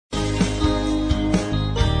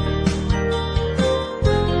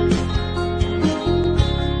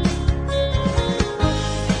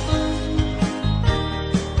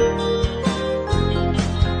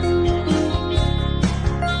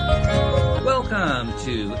Welcome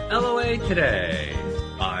to LOA Today.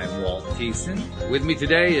 I'm Walt Thiessen. With me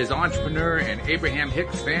today is entrepreneur and Abraham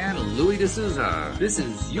Hicks fan Louis D'Souza. This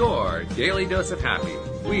is your daily dose of happy.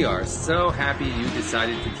 We are so happy you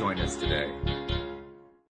decided to join us today.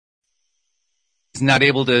 She's not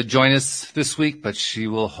able to join us this week, but she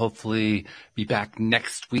will hopefully be back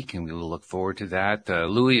next week, and we will look forward to that.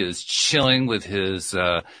 Louis is chilling with his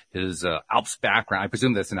Alps background. I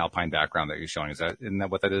presume that's an Alpine background that you're showing. Isn't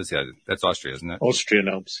that what that is? Yeah, that's Austria, isn't it? Austrian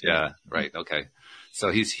Alps. Yeah, right. Okay. So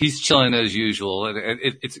he's chilling as usual.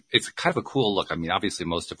 It's kind of a cool look. I mean, obviously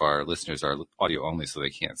most of our listeners are audio only, so they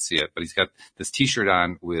can't see it. But he's got this T-shirt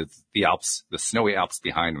on with the Alps, the snowy Alps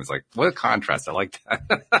behind him. It's like, what a contrast! I like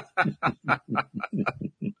that.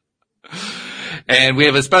 And we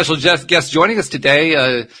have a special guest joining us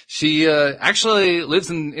today. She actually lives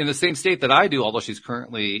in the same state that I do, although she's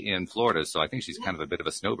currently in Florida. So I think she's kind of a bit of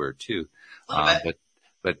a snowbird too.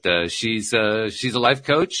 But she's a life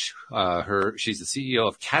coach. She's the CEO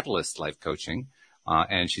of Catalyst Life Coaching.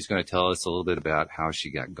 And she's going to tell us a little bit about how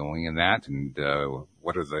she got going in that and,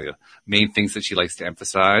 what are the main things that she likes to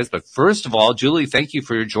emphasize. But first of all, Julie, thank you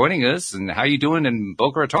for joining us. And how you doing in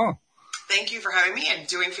Boca Raton? Thank you for having me. I'm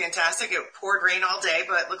doing fantastic. It poured rain all day,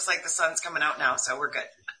 but it looks like the sun's coming out now, so we're good.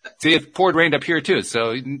 See, it poured rain up here too,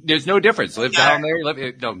 so there's no difference. Live down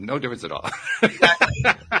there, no difference at all. Exactly.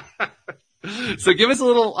 So give us a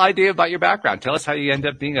little idea about your background. Tell us how you end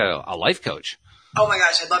up being a life coach. Oh my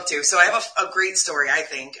gosh, I'd love to. So I have a great story, I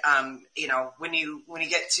think. When you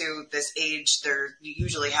get to this age, you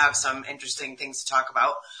usually have some interesting things to talk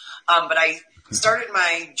about. But I started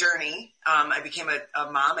my journey. I became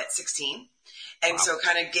a mom at 16. And so it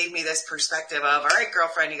kind of gave me this perspective of, all right,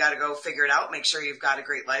 girlfriend, you got to go figure it out. Make sure you've got a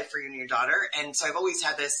great life for you and your daughter. And so I've always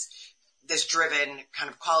had this driven kind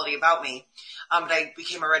of quality about me. But I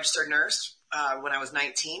became a registered nurse when I was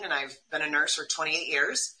 19, and I've been a nurse for 28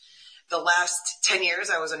 years. The last 10 years,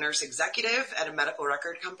 I was a nurse executive at a medical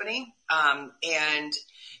record company. While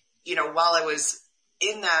I was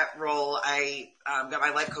in that role, I got my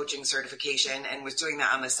life coaching certification and was doing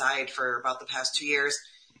that on the side for about the past 2 years.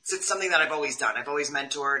 So it's something that I've always done. I've always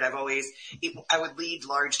mentored. I would lead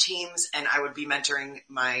large teams, and I would be mentoring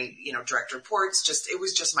my, direct reports. It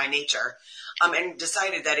was just my nature. And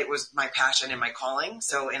decided that it was my passion and my calling.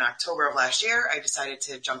 So in October of last year, I decided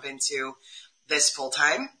to jump into this full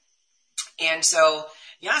time. And so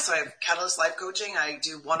I have Catalyst Life Coaching. I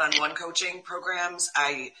do one-on-one coaching programs.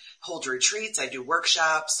 I hold retreats. I do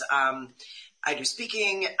workshops. I do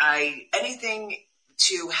speaking. Anything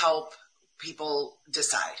to help people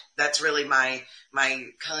decide. That's really my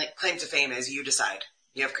claim to fame is you decide.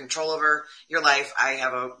 You have control over your life. I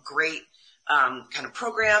have a great kind of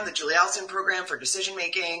program, the Julie Allyson program for decision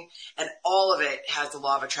making, and all of it has the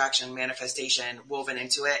law of attraction manifestation woven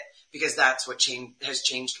into it because that's what has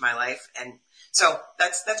changed my life. And so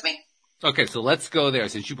that's me. Okay, so let's go there.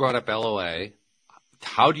 Since you brought up LOA,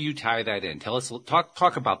 how do you tie that in? Tell us,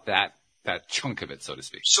 talk about that chunk of it, so to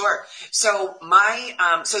speak. Sure. So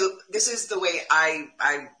so this is the way I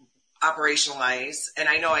operationalize, and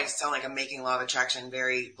I know I sound like I'm making law of attraction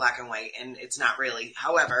very black and white, and it's not really.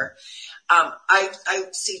 However, I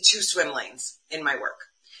see two swim lanes in my work,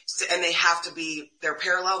 and they're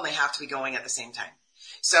parallel and they have to be going at the same time.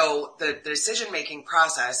 So the decision-making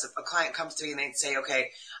process, if a client comes to me and they say,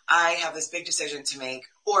 okay, I have this big decision to make,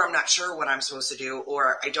 or I'm not sure what I'm supposed to do,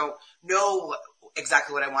 or I don't know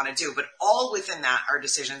exactly what I want to do, but all within that are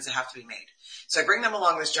decisions that have to be made. So I bring them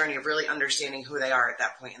along this journey of really understanding who they are at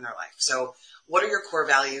that point in their life. So what are your core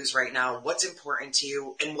values right now? What's important to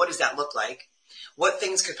you? And what does that look like? What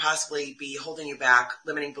things could possibly be holding you back,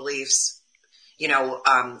 limiting beliefs,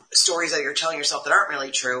 stories that you're telling yourself that aren't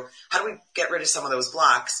really true? How do we get rid of some of those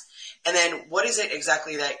blocks? And then what is it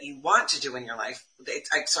exactly that you want to do in your life?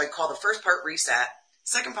 So I call the first part reset.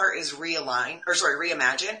 Second part is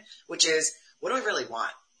reimagine, which is, what do I really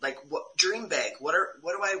want? Like, dream big. What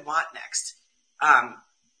do I want next?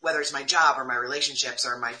 Whether it's my job or my relationships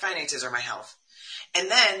or my finances or my health. And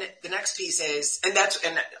then the next piece is, and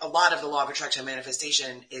a lot of the law of attraction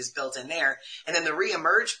manifestation is built in there. And then the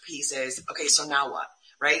reemerge piece is, okay, so now what?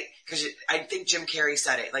 Right? Because I think Jim Carrey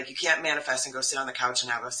said it, like, you can't manifest and go sit on the couch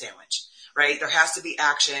and have a sandwich, right? There has to be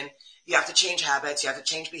action. You have to change habits. You have to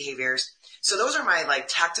change behaviors. So those are my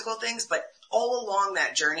tactical things, but all along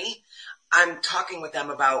that journey, I'm talking with them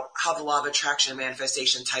about how the law of attraction and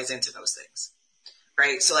manifestation ties into those things,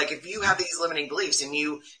 right? So if you have these limiting beliefs and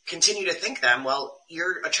you continue to think them, well,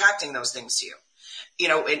 you're attracting those things to you.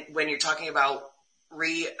 When you're talking about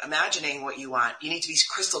reimagining what you want, you need to be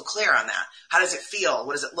crystal clear on that. How does it feel?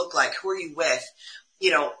 What does it look like? Who are you with?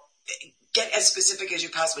 get as specific as you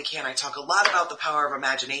possibly can. I talk a lot about the power of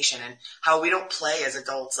imagination and how we don't play as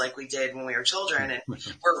adults like we did when we were children, and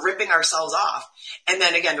we're ripping ourselves off. And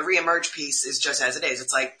then again, the reemerge piece is just as it is.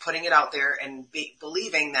 It's like putting it out there and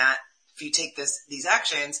believing that if you take these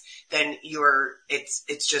actions, then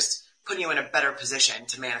it's just putting you in a better position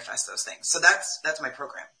to manifest those things. So that's my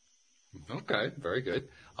program. Okay, very good.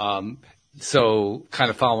 So kind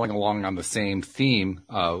of following along on the same theme,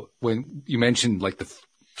 when you mentioned like the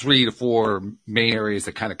 3 to 4 main areas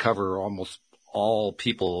that kind of cover almost all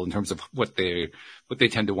people in terms of what they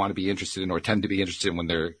tend to want to be interested in or tend to be interested in when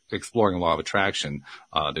they're exploring a law of attraction.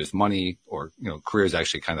 There's money, or, careers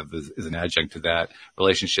actually kind of is an adjunct to that,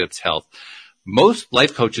 relationships, health. Most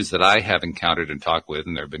life coaches that I have encountered and talked with,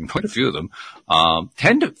 and there have been quite a few of them,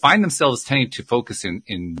 tend to find themselves tending to focus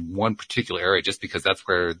in one particular area just because that's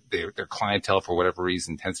where their clientele, for whatever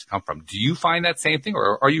reason, tends to come from. Do you find that same thing,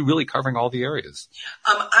 or are you really covering all the areas?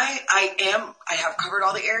 I have covered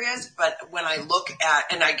all the areas, but when I look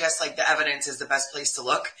at, and I guess like the evidence is the best place to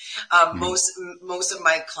look, most of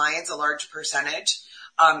my clients, a large percentage,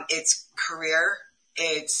 it's career,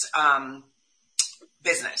 it's,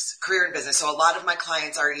 career and business. So a lot of my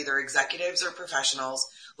clients are either executives or professionals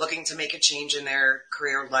looking to make a change in their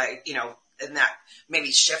career, like, and that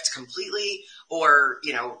maybe shift completely or,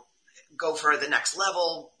 go for the next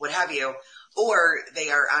level, what have you. Or they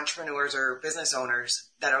are entrepreneurs or business owners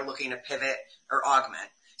that are looking to pivot or augment.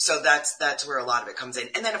 So that's where a lot of it comes in.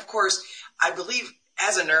 And then of course, I believe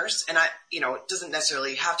as a nurse, and it doesn't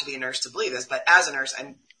necessarily have to be a nurse to believe this, but as a nurse,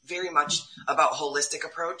 I'm very much about holistic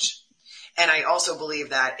approach. And I also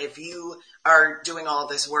believe that if you are doing all of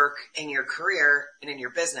this work in your career and in your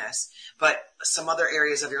business, but some other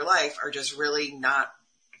areas of your life are just really not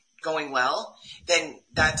going well, then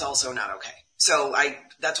that's also not okay. So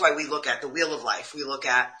that's why we look at the wheel of life. We look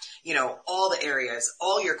at, all the areas,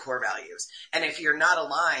 all your core values. And if you're not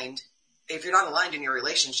aligned in your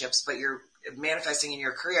relationships, but you're manifesting in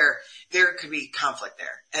your career, there could be conflict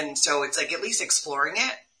there. And so it's like at least exploring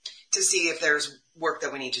it to see if there's work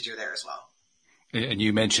that we need to do there as well. And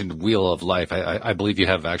you mentioned Wheel of Life. I believe you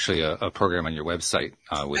have actually a program on your website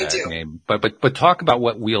with that name. But talk about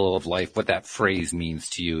what Wheel of Life, what that phrase means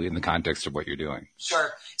to you in the context of what you're doing.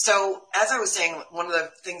 Sure. So as I was saying, one of the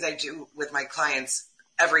things I do with my clients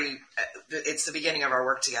it's the beginning of our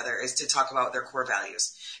work together, is to talk about their core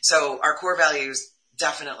values. So our core values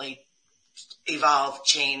definitely evolve,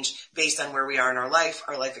 change based on where we are in our life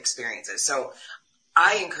experiences. So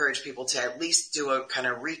I encourage people to at least do a kind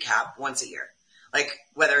of recap once a year. Like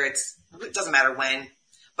whether it doesn't matter when,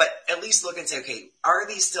 but at least look and say, okay, are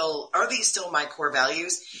these still my core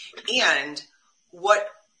values? And what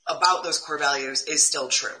about those core values is still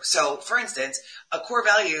true? So for instance, a core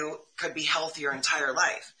value could be health your entire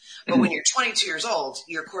life. But when you're 22 years old,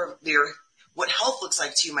 what health looks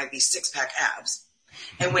like to you might be 6-pack abs.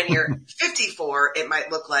 And when you're 54, it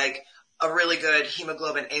might look like a really good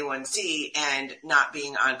hemoglobin A1C and not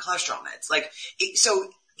being on cholesterol meds. So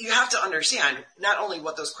you have to understand not only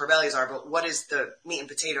what those core values are, but what is the meat and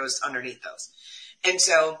potatoes underneath those. And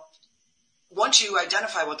so once you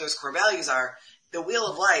identify what those core values are, the Wheel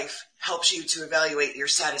of Life helps you to evaluate your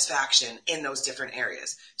satisfaction in those different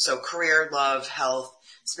areas. So career, love, health,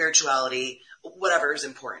 spirituality, whatever is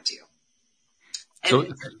important to you.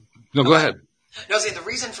 Go ahead. No, see, the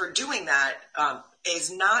reason for doing that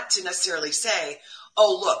is not to necessarily say,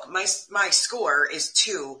 oh, look, my score is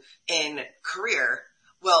 2 in career.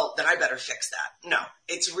 Well, then I better fix that. No,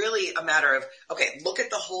 it's really a matter of, okay, look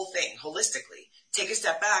at the whole thing holistically. Take a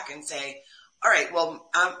step back and say, all right, well,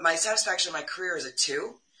 my satisfaction in my career is a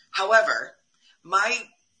 2. However, my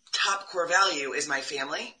top core value is my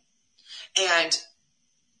family. And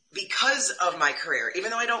because of my career,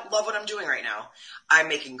 even though I don't love what I'm doing right now, I'm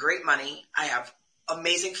making great money. I have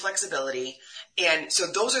amazing flexibility. And so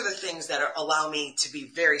those are the things that allow me to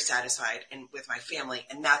be very satisfied with my family.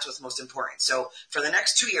 And that's what's most important. So for the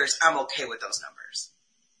next 2 years, I'm okay with those numbers,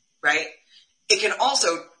 right? It can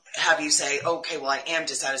also have you say, okay, well, I am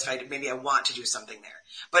dissatisfied. Maybe I want to do something there.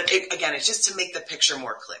 But again, it's just to make the picture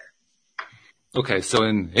more clear. Okay, so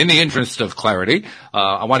in the interest of clarity,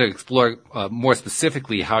 I want to explore more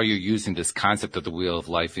specifically how you're using this concept of the Wheel of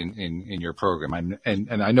Life in your program.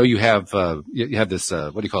 And I know you have this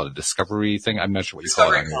what do you call it, a discovery thing? I'm not sure what you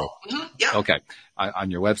call it. Mm-hmm. Yeah. Okay,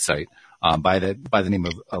 on your website by the name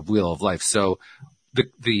of Wheel of Life. So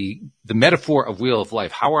the metaphor of Wheel of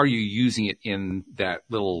Life, how are you using it in that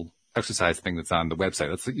little exercise thing that's on the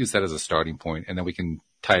website? Let's use that as a starting point, and then we can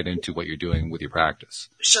tie it into what you're doing with your practice.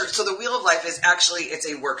 Sure. So the Wheel of Life is actually, it's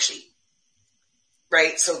a worksheet,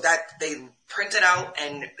 right? So that they print it out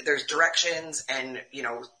and there's directions and,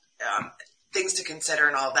 things to consider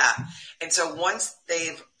and all that. And so once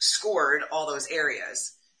they've scored all those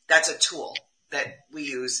areas, that's a tool that we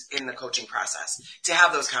use in the coaching process to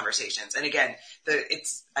have those conversations. And again,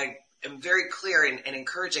 I am very clear and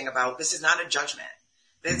encouraging about this is not a judgment.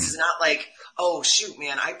 This is not like, oh shoot,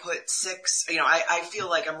 man, I put 6, I feel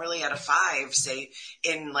like I'm really at a 5, say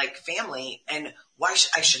in like family, and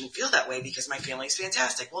I shouldn't feel that way because my family is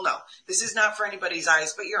fantastic. Well, no, this is not for anybody's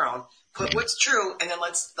eyes but your own. Put what's true. And then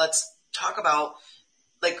let's talk about,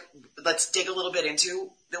 like, let's dig a little bit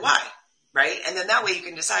into the why, right? And then that way you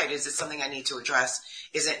can decide, is it something I need to address?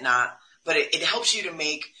 Is it not? But it helps you to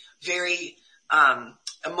make very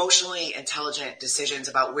emotionally intelligent decisions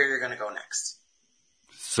about where you're going to go next.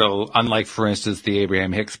 So unlike, for instance, the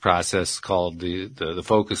Abraham Hicks process called the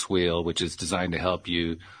focus wheel, which is designed to help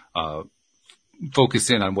you focus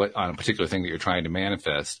in on a particular thing that you're trying to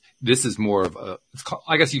manifest, this is more of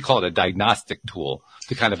I guess you call it a diagnostic tool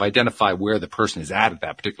to kind of identify where the person is at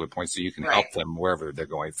that particular point so you can help them wherever they're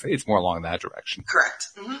going. It's more along that direction. Correct.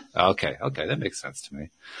 Mm-hmm. Okay. That makes sense to me.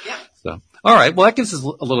 Yeah. So, all right. Well, that gives us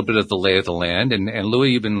a little bit of the lay of the land. And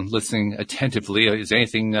Louis, you've been listening attentively. Is there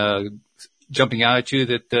anything jumping out at you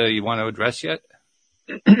that you want to address yet?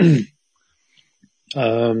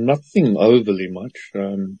 Nothing overly much.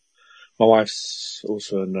 My wife's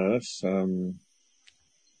also a nurse.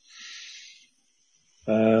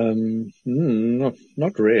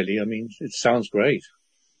 Not really. I mean, it sounds great.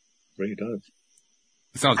 It really does.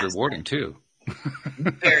 It sounds rewarding too.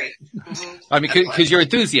 Very. Mm-hmm. I mean, because your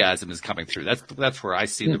enthusiasm is coming through. That's where I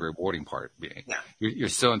see the rewarding part being. Yeah. You're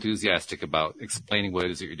so enthusiastic about explaining what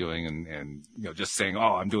it is that you're doing and just saying,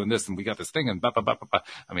 oh, I'm doing this and we got this thing and blah, blah, blah, blah, blah.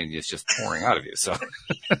 I mean, it's just pouring out of you. So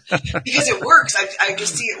because it works. I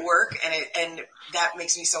just see it work and that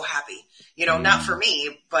makes me so happy. Not for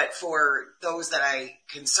me, but for those that I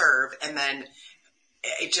can serve. And then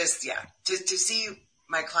it just, to see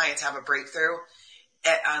my clients have a breakthrough.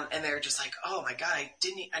 And they're just like, oh my God,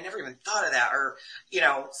 I never even thought of that. Or,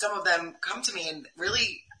 some of them come to me and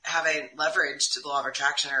really haven't leveraged the law of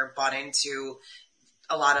attraction or bought into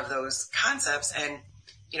a lot of those concepts. And,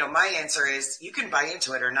 my answer is you can buy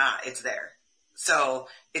into it or not. It's there. So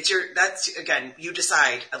that's again, you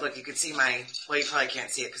decide. Look, you can see you probably can't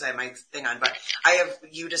see it because I have my thing on, but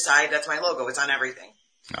you decide, that's my logo. It's on everything.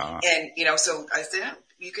 And, so I said,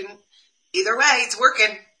 you can, either way, it's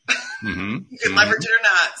working. Mm-hmm. You can leverage it or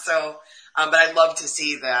not. So, but I'd love to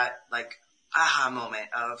see that like aha moment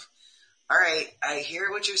of, all right, I hear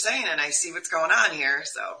what you're saying and I see what's going on here.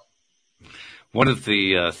 So one of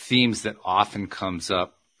the themes that often comes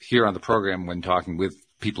up here on the program when talking with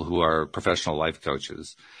people who are professional life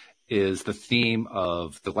coaches is the theme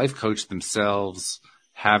of the life coach themselves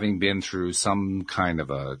having been through some kind of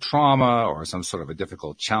a trauma or some sort of a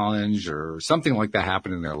difficult challenge or something like that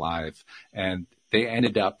happened in their life. And they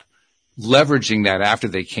ended up leveraging that after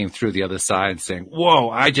they came through the other side and saying, whoa,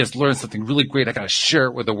 I just learned something really great. I got to share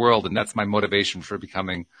it with the world. And that's my motivation for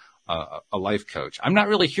becoming a life coach. I'm not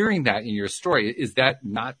really hearing that in your story. Is that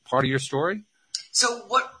not part of your story? So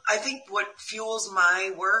I think what fuels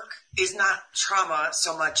my work is not trauma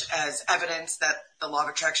so much as evidence that the law of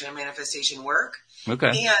attraction and manifestation work. Okay.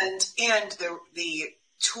 And the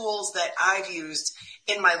tools that I've used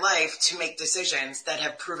in my life to make decisions that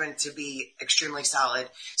have proven to be extremely solid.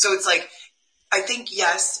 So it's like, I think,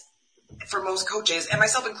 yes, for most coaches and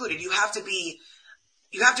myself included, you have to be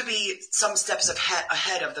some steps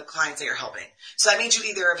ahead of the clients that you're helping. So that means you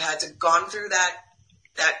either have had to gone through that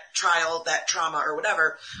trial, that trauma or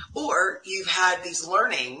whatever, or you've had these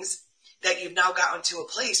learnings that you've now gotten to a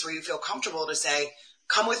place where you feel comfortable to say,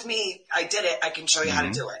 come with me. I did it. I can show you how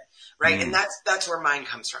to do it. Right. And that's where mine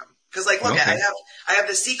comes from. Cause like, look, okay. I have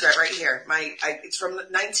the secret right here. It's from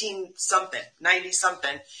 90 something. It's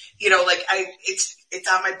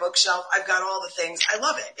on my bookshelf. I've got all the things. I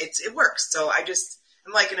love it. It works. So I'm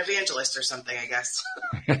like an evangelist or something, I guess.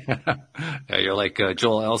 Yeah, you're like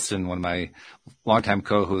Joel Elston, one of my longtime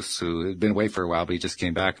co-hosts who had been away for a while, but he just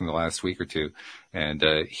came back in the last week or two. And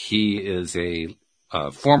he is a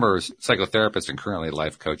former psychotherapist and currently a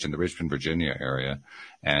life coach in the Richmond, Virginia area.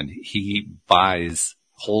 And he buys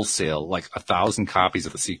wholesale like 1,000 copies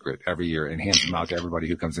of The Secret every year and hands them out to everybody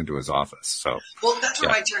who comes into his office. So, well, that's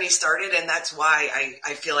where my journey started. And that's why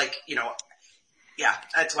I feel like,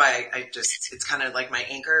 that's why it's kind of like my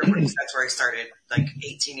anchor. That's where I started like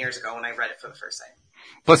 18 years ago when I read it for the first time.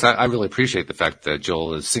 Plus, I really appreciate the fact that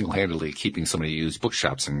Joel is single-handedly keeping so many used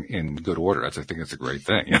bookshops in good order. I think it's a great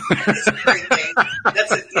thing. It's a great thing.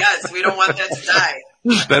 Yes, we don't want that to die.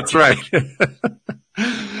 That's right.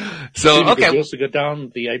 So, okay. Did you also go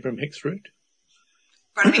down the Abraham Hicks route?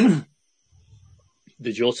 Pardon me?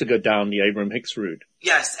 Did you also go down the Abraham Hicks route?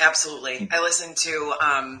 Yes, absolutely. I listen to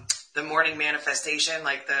the morning manifestation,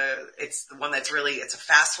 like it's the one that's really, it's a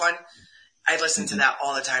fast one. I listen to that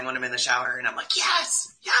all the time when I'm in the shower, and I'm like,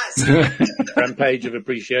 yes. Rampage of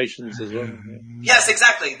Appreciations as well. Yeah. Yes,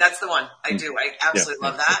 exactly. That's the one. I do. I absolutely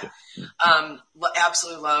love that.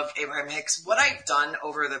 Absolutely love Abraham Hicks. What I've done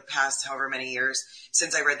over the past however many years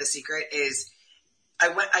since I read The Secret is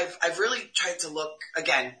I've really tried to look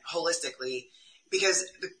again holistically, because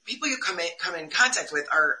the people you come in contact with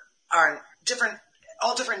are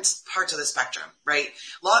all different parts of the spectrum, right?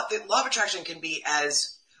 The law of attraction can be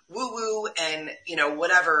as woo-woo and,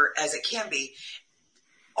 whatever as it can be,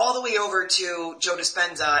 all the way over to Joe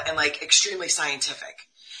Dispenza and like extremely scientific.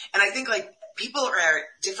 And I think like people are at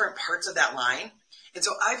different parts of that line. And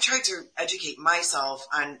so I've tried to educate myself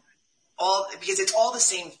on because it's all the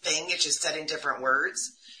same thing. It's just said in different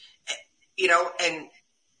words, and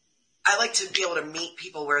I like to be able to meet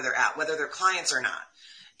people where they're at, whether they're clients or not.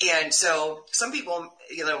 And so some people,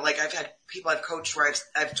 like I've had people I've coached where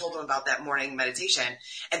I've told them about that morning meditation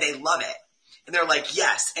and they love it. And they're like,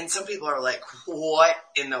 yes. And some people are like, what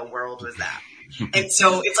in the world was that? And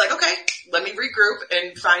so it's like, okay, let me regroup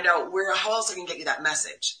and find out how else I can get you that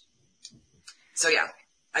message. So yeah,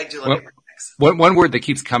 I do love it. One word that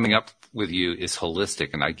keeps coming up with you is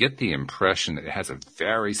holistic. And I get the impression that it has a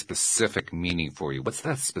very specific meaning for you. What's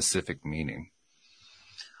that specific meaning?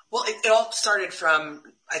 Well, it all started from,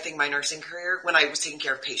 I think, my nursing career when I was taking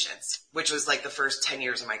care of patients, which was like the first 10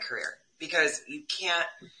 years of my career, because you can't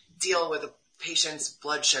deal with a patient's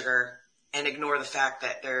blood sugar and ignore the fact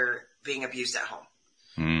that they're being abused at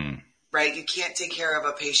home, right? You can't take care of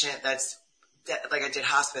a patient like I did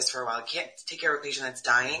hospice for a while. You can't take care of a patient that's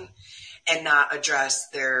dying and not address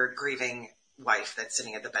their grieving wife that's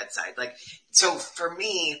sitting at the bedside. Like, so for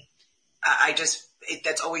me,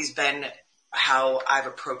 that's always been how I've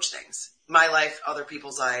approached things. My life, other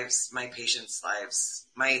people's lives, my patients' lives,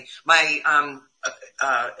 my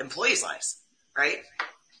employees' lives, right?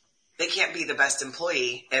 They can't be the best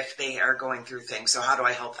employee if they are going through things. So how do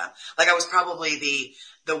I help them? Like I was probably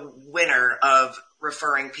the winner of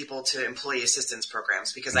referring people to employee assistance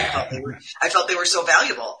programs because I felt they were so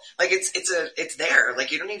valuable. Like it's there.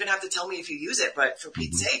 Like you don't even have to tell me if you use it, but for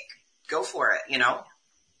Pete's sake, go for it,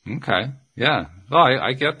 Okay. Yeah. Well,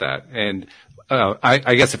 I get that. And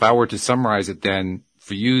I guess if I were to summarize it, then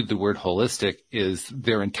for you, the word holistic is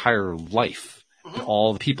their entire life,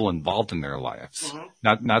 all the people involved in their lives,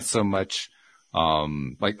 not so much,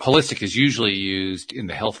 like holistic is usually used in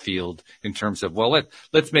the health field in terms of, well,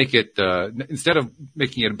 let's make it, instead of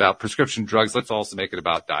making it about prescription drugs, let's also make it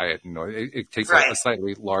about diet. It takes a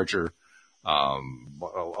slightly larger, a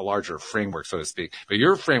larger framework, so to speak. But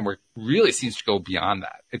your framework really seems to go beyond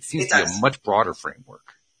that. It seems to be a much broader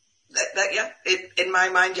framework. In my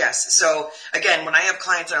mind, yes. So again, when I have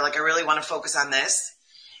clients that are like, I really want to focus on this,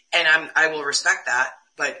 and I will respect that,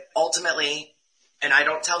 but ultimately, and I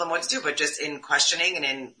don't tell them what to do, but just in questioning and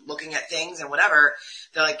in looking at things and whatever,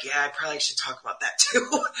 they're like, yeah, I probably should talk about that too.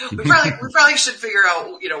 we probably should figure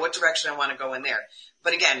out, what direction I want to go in there.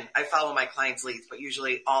 But again, I follow my clients' leads, but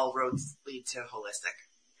usually all roads lead to holistic.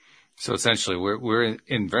 So essentially, we're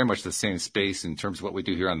in very much the same space in terms of what we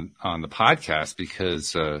do here on the podcast,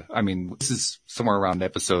 because this is somewhere around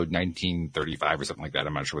episode 1935 or something like that.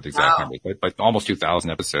 I'm not sure what the exact number is, but almost 2,000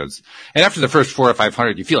 episodes. And after the first 400 or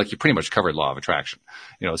 500, you feel like you pretty much covered law of attraction.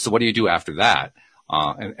 So what do you do after that?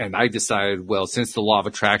 And I decided, well, since the law of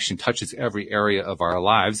attraction touches every area of our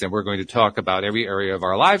lives, then we're going to talk about every area of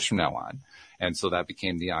our lives from now on. And so that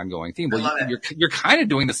became the ongoing theme. Well, you're kind of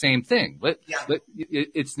doing the same thing.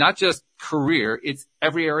 It's not just career, it's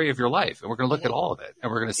every area of your life. And we're going to look at all of it,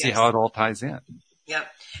 and we're going to see how it all ties in. Yeah.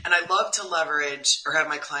 And I love to leverage or have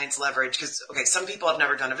my clients leverage because, some people have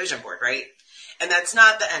never done a vision board, right? And that's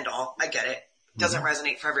not the end all. I get it. It doesn't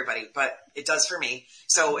resonate for everybody, but it does for me.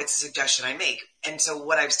 So it's a suggestion I make. And so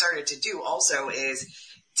what I've started to do also is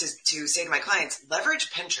to say to my clients,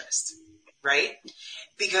 leverage Pinterest, right?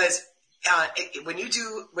 Because when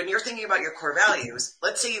you're thinking about your core values,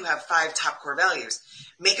 let's say you have 5 top core values,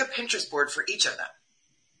 make a Pinterest board for each of them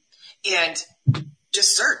and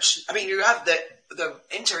just search. I mean, you have the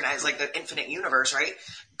internet is like the infinite universe, right?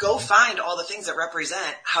 Go find all the things that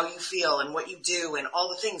represent how you feel and what you do and all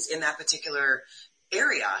the things in that particular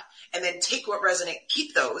area. And then take what resonate,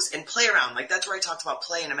 keep those and play around. Like that's where I talked about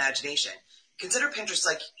play and imagination. Consider Pinterest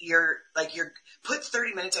like you're put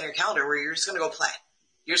 30 minutes on your calendar where you're just going to go play.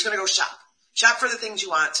 You're just going to go shop. Shop for the things you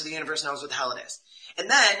want so the universe knows what the hell it is. And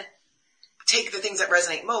then take the things that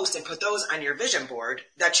resonate most and put those on your vision board.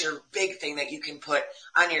 That's your big thing that you can put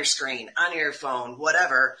on your screen, on your phone,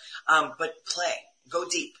 whatever. But play. Go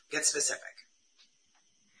deep. Get specific.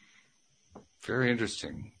 Very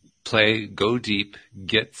interesting. Play, go deep,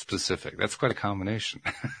 get specific. That's quite a combination.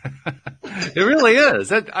 It really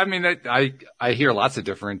is. I hear lots of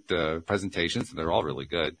different presentations, and they're all really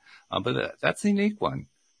good. But that's a unique one.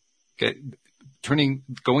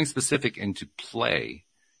 Going specific into play.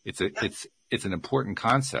 It's an important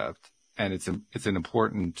concept, and it's an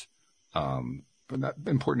important, but not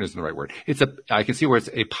important isn't the right word. I can see where it's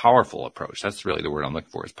a powerful approach. That's really the word I'm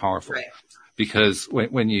looking for, is powerful. Right. Because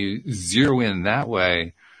when you zero in that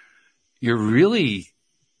way, you're really,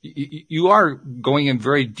 you are going in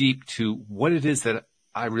very deep to what it is that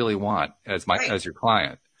I really want as your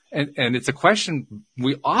client. And it's a question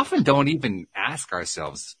we often don't even ask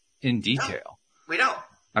ourselves in detail. No, we don't.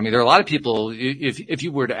 I mean, there are a lot of people, if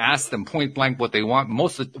you were to ask them point blank what they want,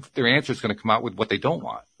 most of their answer is going to come out with what they don't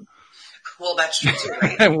want. Well, that's true too,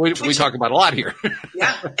 right? And we talk about a lot here.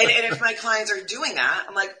 Yeah. And if my clients are doing that,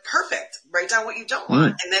 I'm like, perfect. Write down what you don't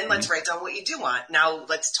want. And then let's write down what you do want. Now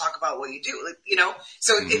let's talk about what you do,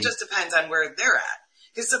 so it just depends on where they're at.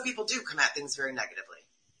 Because some people do come at things very negatively.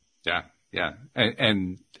 Yeah. Yeah.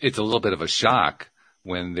 And it's a little bit of a shock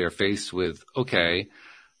when they're faced with, okay,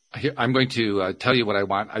 I'm going to tell you what I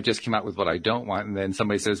want. I just came out with what I don't want. And then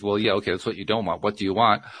somebody says, well, yeah, okay, that's what you don't want. What do you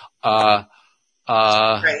want? Right.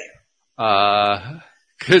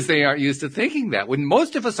 Because they aren't used to thinking that, when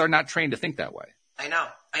most of us are not trained to think that way. I know.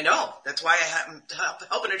 That's why I'm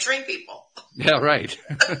helping to train people. Yeah, right.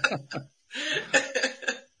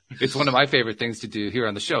 It's one of my favorite things to do here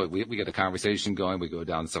on the show. We get a conversation going. We go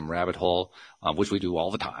down some rabbit hole, which we do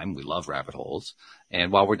all the time. We love rabbit holes.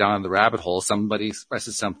 And while we're down the rabbit hole, somebody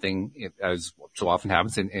expresses something, as so often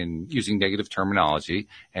happens, in using negative terminology.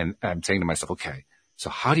 And I'm saying to myself, okay,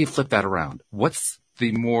 so how do you flip that around? What's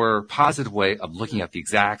the more positive way of looking at the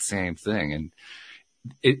exact same thing? And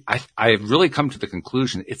I've really come to the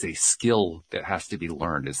conclusion it's a skill that has to be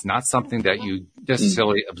learned. It's not something that you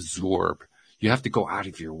necessarily absorb. You have to go out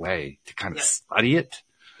of your way to kind of study it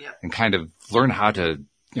and kind of learn how to,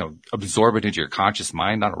 absorb it into your conscious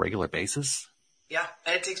mind on a regular basis. Yeah.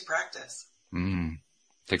 And it takes practice.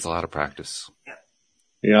 Takes a lot of practice. Yeah.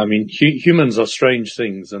 Yeah. I mean, humans are strange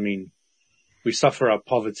things. I mean, we suffer our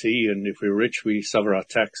poverty, and if we're rich, we suffer our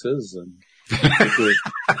taxes, and if we're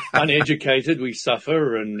uneducated, we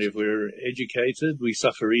suffer, and if we're educated, we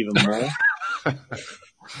suffer even more.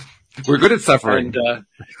 We're good at suffering. And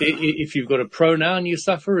if you've got a pronoun, you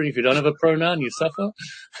suffer, and if you don't have a pronoun, you suffer.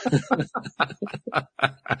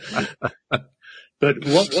 But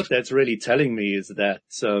what that's really telling me is that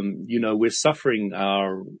we're suffering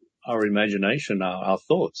our imagination, our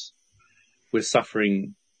thoughts. We're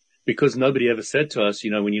suffering because nobody ever said to us,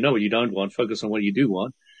 when you know what you don't want, focus on what you do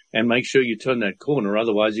want, and make sure you turn that corner,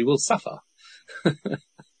 otherwise you will suffer.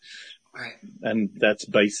 Right. And that's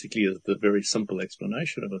basically the very simple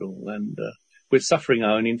explanation of it all. And we're suffering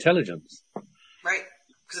our own intelligence. Right.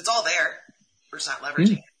 Because it's all there. We're just not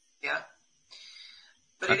leveraging it. Yeah.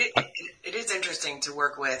 But it is interesting to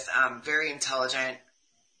work with very intelligent,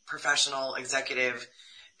 professional, executive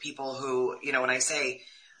people who,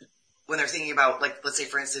 when they're thinking about, like, let's say,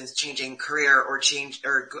 for instance, changing career or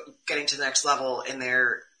getting to the next level in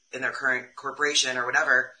their current corporation or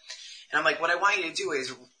whatever. And I'm like, what I want you to do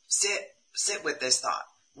is sit with this thought.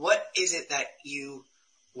 What is it that you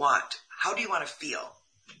want? How do you want to feel?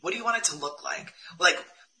 What do you want it to look like? Like,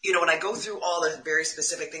 when I go through all the very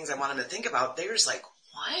specific things I want them to think about, they're just like,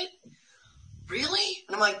 what? Really?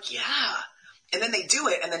 And I'm like, yeah. And then they do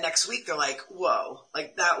it, and the next week they're like, whoa,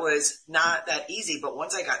 like that was not that easy. But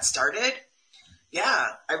once I got started,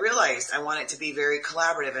 I realized I want it to be a very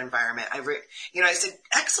collaborative environment. I said,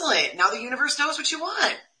 excellent. Now the universe knows what you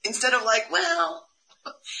want. Instead of like, well,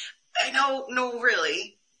 I know, no,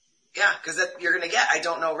 really. Yeah, because you're going to get, I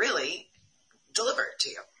don't know, really, deliver it to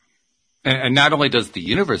you. And not only does the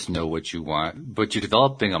universe know what you want, but you're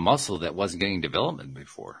developing a muscle that wasn't getting development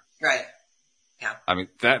before. Right. Yeah. I mean,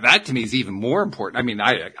 that to me is even more important. I mean,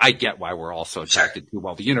 I get why we're all so attracted to,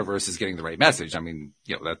 well, the universe is getting the right message. I mean,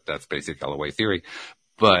 that's basic LOA theory.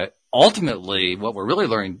 But ultimately, what we're really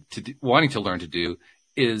wanting to learn to do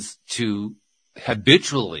is to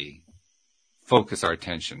habitually focus our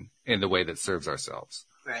attention in the way that serves ourselves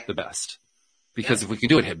the best. Because if we can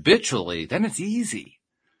do it habitually, then it's easy.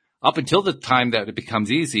 Up until the time that it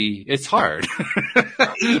becomes easy, it's hard.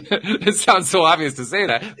 It sounds so obvious to say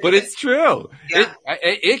that, but it's true. Yeah.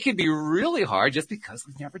 It can be really hard just because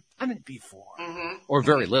we've never done it before, or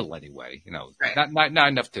very little anyway. Not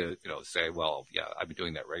enough to say, well, yeah, I've been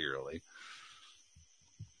doing that regularly.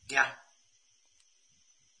 Yeah.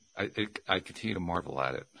 I continue to marvel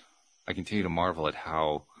at it. I continue to marvel at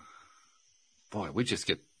how boy,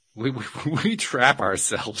 we trap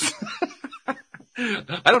ourselves.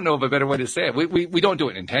 I don't know of a better way to say it. We don't do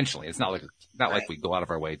it intentionally. It's not like we go out of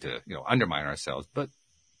our way to, undermine ourselves, but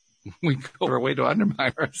we go out of our way to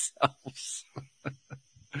undermine ourselves.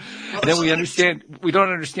 And then we don't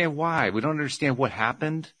understand why. We don't understand what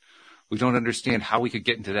happened. We don't understand how we could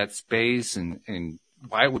get into that space and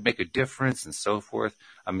why it would make a difference and so forth.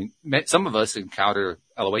 I mean, some of us encounter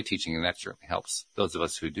LOA teaching, and that certainly helps those of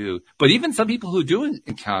us who do. But even some people who do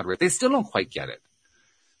encounter it, they still don't quite get it.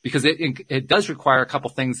 Because it does require a couple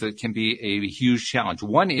things that can be a huge challenge.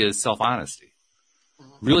 One is self-honesty.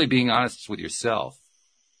 Really being honest with yourself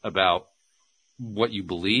about what you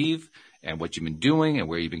believe and what you've been doing and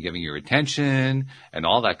where you've been giving your attention and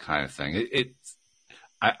all that kind of thing.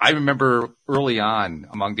 I remember early on,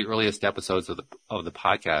 among the earliest episodes of the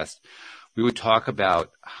podcast, we would talk about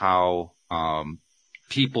how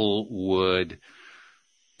people would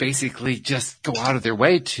basically just go out of their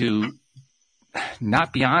way to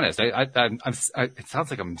not be honest. It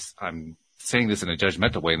sounds like I'm saying this in a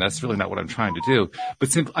judgmental way, and that's really not what I'm trying to do.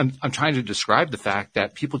 But I'm trying to describe the fact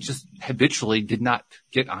that people just habitually did not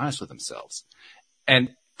get honest with themselves.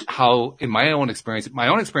 And how, in my own experience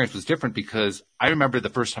was different because I remember the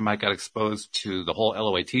first time I got exposed to the whole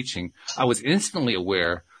LOA teaching, I was instantly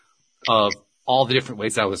aware of all the different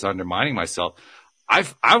ways I was undermining myself.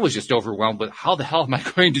 I was just overwhelmed with how the hell am I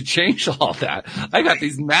going to change all that? I got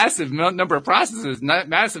these massive number of processes,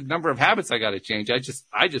 massive number of habits I got to change.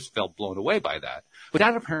 I just felt blown away by that. But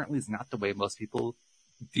that apparently is not the way most people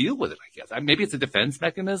deal with it, I guess. Maybe it's a defense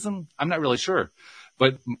mechanism. I'm not really sure.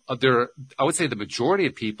 But I would say the majority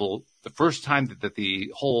of people, the first time that the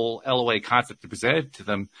whole LOA concept is presented to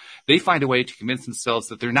them, they find a way to convince themselves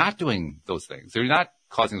that they're not doing those things. They're not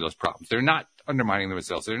causing those problems. They're not undermining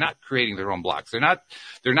themselves. They're not creating their own blocks. They're not.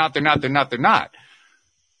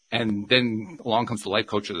 And then along comes the life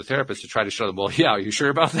coach or the therapist to try to show them, well, yeah, are you sure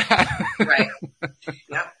about that? Right.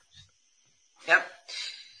 Yep.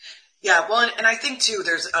 Yeah. Well, and I think too,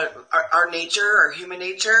 there's our nature, our human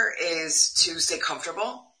nature is to stay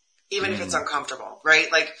comfortable, even if it's uncomfortable,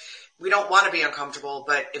 right? Like we don't want to be uncomfortable,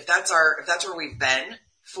 but if that's where we've been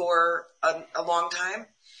for a long time,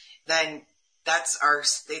 then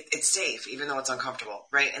it's safe, even though it's uncomfortable,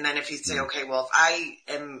 right? And then if you say, okay, well, if I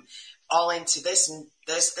am all into this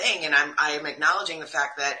thing, and I am acknowledging the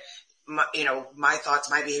fact that my thoughts,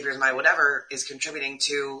 my behaviors, my whatever is contributing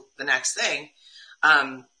to the next thing,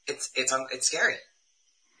 it's scary.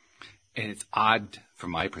 And it's odd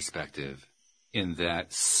from my perspective in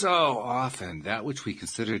that so often that which we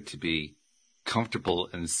consider to be comfortable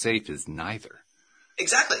and safe is neither.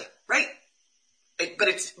 Exactly. Right. But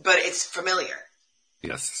it's familiar.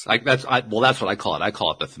 Yes. That's what I call it. I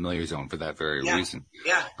call it the familiar zone for that very reason.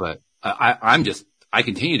 Yeah. But I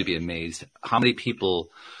continue to be amazed how many people,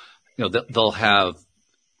 they'll have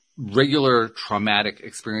regular traumatic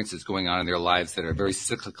experiences going on in their lives that are very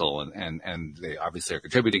cyclical and they obviously are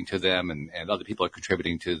contributing to them and other people are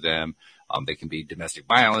contributing to them. They can be domestic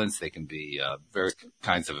violence. They can be, various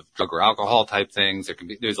kinds of drug or alcohol type things.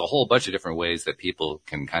 There's a whole bunch of different ways that people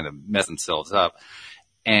can kind of mess themselves up.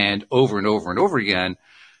 And over and over and over again,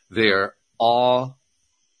 they're all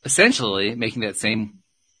essentially making that same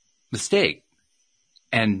mistake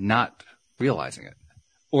and not realizing it.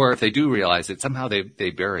 Or if they do realize it, somehow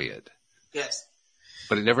they bury it. Yes.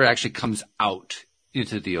 But it never actually comes out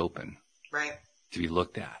into the open. Right. To be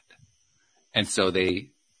looked at. And so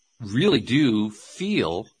they really do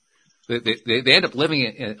feel that they end up living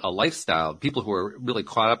in a lifestyle. People who are really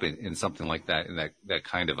caught up in something like that, in that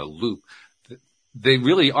kind of a loop, they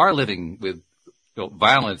really are living with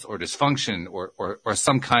violence or dysfunction or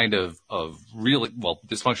some kind of really, well,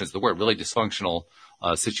 dysfunction is the word, really dysfunctional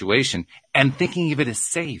situation, and thinking of it as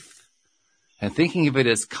safe and thinking of it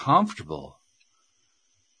as comfortable.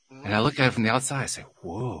 And I look at it from the outside, I say,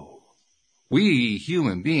 whoa, we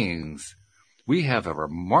human beings, we have a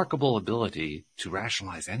remarkable ability to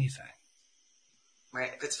rationalize anything.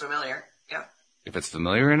 Right. If it's familiar. Yeah. If it's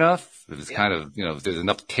familiar enough, if it's kind of, if there's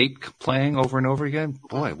enough tape playing over and over again,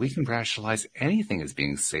 boy, we can rationalize anything as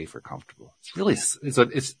being safe or comfortable. It's really,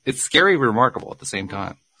 it's scary, remarkable at the same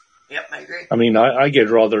time. Yep, I agree. I mean, I get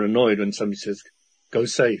rather annoyed when somebody says, go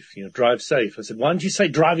safe, drive safe. I said, why don't you say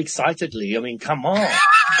drive excitedly? I mean, come on.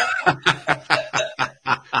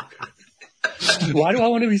 Why do I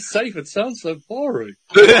want to be safe? It sounds so boring.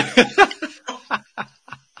 I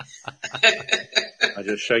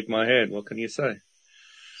just shake my head. What can you say?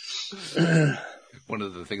 One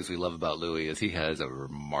of the things we love about Louis is he has a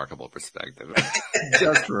remarkable perspective.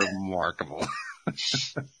 Just remarkable.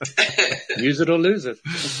 Use it or lose it.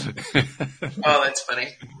 Oh, that's funny.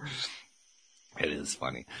 It is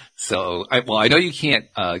funny. So, I know you can't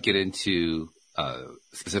get into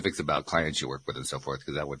specifics about clients you work with and so forth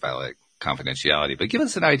because that would violate confidentiality. But give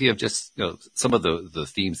us an idea of just some of the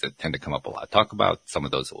themes that tend to come up a lot. Talk about some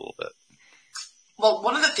of those a little bit. Well,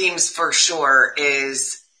 one of the themes for sure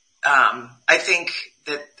is I think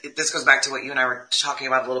that this goes back to what you and I were talking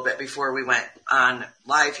about a little bit before we went on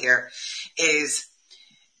live here, is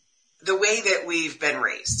the way that we've been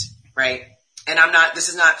raised, right? And this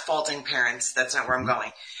is not faulting parents. That's not where I'm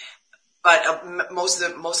going. But most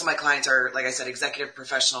of my clients are, like I said, executive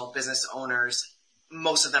professional business owners.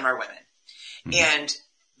 Most of them are women. Mm-hmm. And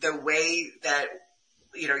the way that,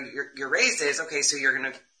 you're raised is, okay, so you're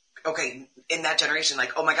going to, in that generation,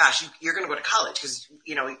 like, oh my gosh, you're going to go to college because,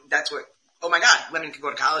 that's what, oh my God, women can go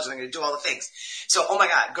to college and they're going to do all the things. So, oh my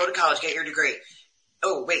God, go to college, get your degree.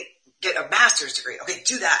 Oh, wait, get a master's degree. Okay,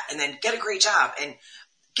 do that. And then get a great job and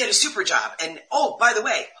get a super job. And, oh, by the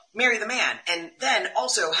way, marry the man. And then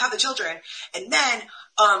also have the children. And then,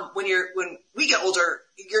 when we get older,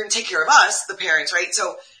 you're going to take care of us, the parents, right?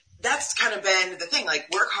 So that's kind of been the thing, like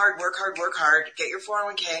work hard, get your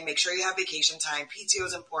 401k, make sure you have vacation time. PTO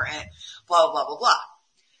is important, blah, blah, blah, blah.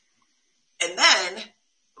 And then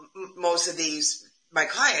most of my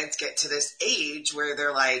clients get to this age where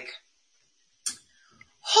they're like,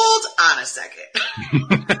 hold on a second.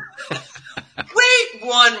 Wait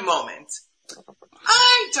one moment.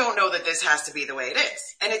 I don't know that this has to be the way it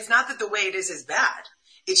is. And it's not that the way it is bad.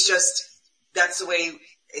 It's just, that's the way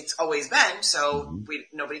it's always been. So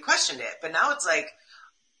nobody questioned it. But now it's like,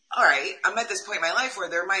 all right, I'm at this point in my life where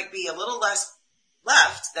there might be a little less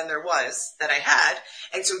left than there was that I had.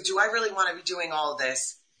 And so do I really want to be doing all of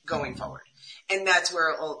this going forward? And that's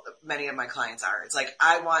where many of my clients are. It's like,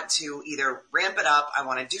 I want to either ramp it up. I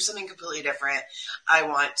want to do something completely different. I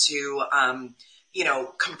want to,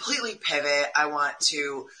 completely pivot. I want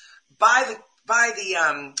to buy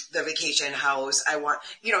the vacation house. I want,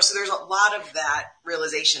 so there's a lot of that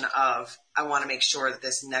realization of, I want to make sure that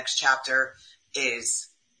this next chapter is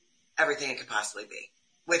everything it could possibly be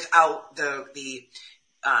without the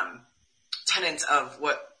tenets of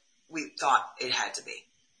what we thought it had to be.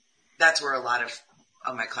 That's where a lot of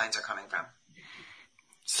my clients are coming from.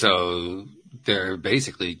 So they're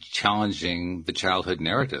basically challenging the childhood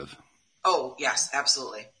narrative. Oh, yes,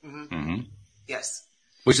 absolutely. Mm-hmm. Mm-hmm. Yes.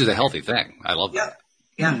 Which is a healthy thing. I love that.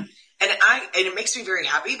 Yeah. Mm. And it makes me very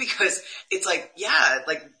happy because it's like,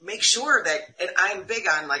 make sure that, and I'm big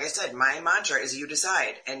on, like I said, my mantra is you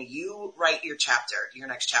decide and you write your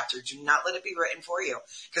next chapter. Do not let it be written for you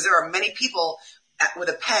because there are many people with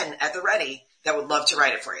a pen at the ready that would love to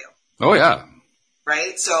write it for you. Oh, yeah.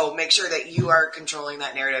 Right? So make sure that you are controlling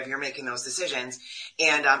that narrative. You're making those decisions.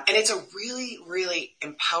 And it's a really, really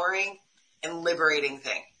empowering and liberating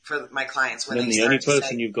thing for my clients. When and the only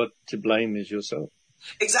person you've got to blame is yourself.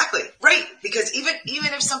 Exactly. Right. Because even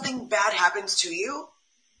if something bad happens to you,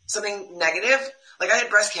 something negative, like I had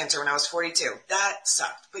breast cancer when I was 42. That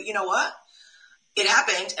sucked. But you know what? It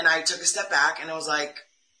happened and I took a step back and I was like,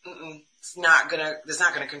 it's not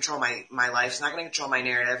gonna control my life. It's not gonna control my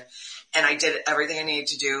narrative. And I did everything I needed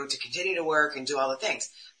to do to continue to work and do all the things.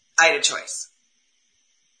 I had a choice.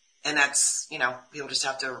 And that's, people just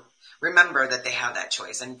have to remember that they have that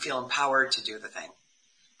choice and feel empowered to do the thing.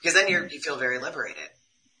 Because then you feel very liberated.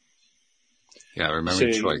 Yeah,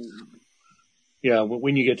 remember choice. Yeah,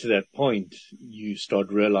 when you get to that point, you start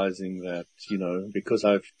realizing that, because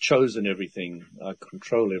I've chosen everything, I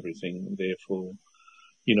control everything, therefore,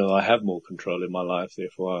 I have more control in my life,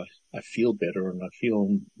 therefore I feel better and I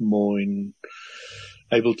feel more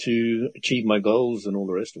able to achieve my goals and all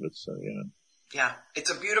the rest of it. So, yeah. Yeah, it's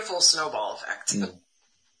a beautiful snowball effect. Mm.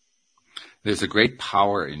 There's a great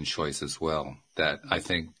power in choice as well that I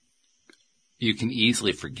think you can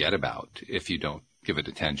easily forget about if you don't give it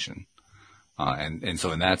attention. And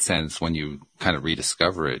so in that sense, when you kind of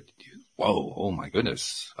rediscover it, whoa, oh my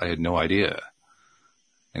goodness, I had no idea.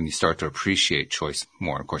 And you start to appreciate choice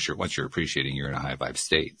more. Of course, once you're appreciating, you're in a high vibe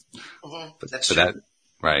state. Mm-hmm.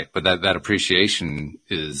 But that appreciation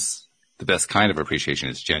is the best kind of appreciation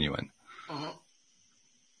is genuine. Mm-hmm.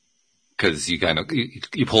 Cause you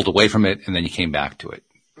you pulled away from it and then you came back to it.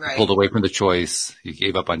 Right. You pulled away from the choice. You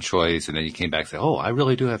gave up on choice and then you came back and said, oh, I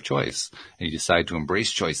really do have choice. And you decide to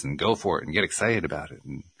embrace choice and go for it and get excited about it.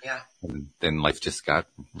 And then life just got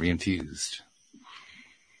reinfused.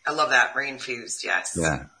 I love that. Reinfused. Yes.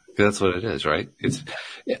 Yeah. That's what it is, right? It's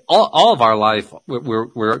all of our life.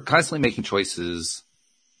 We're constantly making choices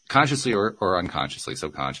consciously or unconsciously,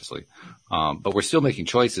 subconsciously. But we're still making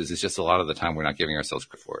choices. It's just a lot of the time we're not giving ourselves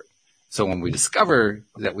credit for it. So when we discover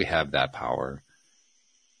that we have that power,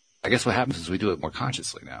 I guess what happens is we do it more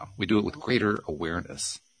consciously now. We do it with greater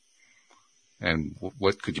awareness. And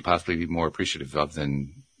what could you possibly be more appreciative of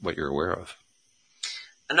than what you're aware of?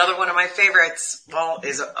 Another one of my favorites,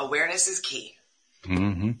 is awareness is key.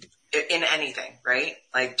 Mm-hmm. In anything, right?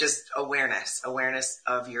 Like just awareness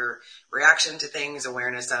of your reaction to things,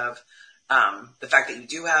 awareness of the fact that you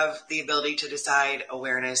do have the ability to decide,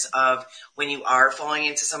 awareness of when you are falling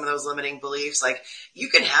into some of those limiting beliefs. Like you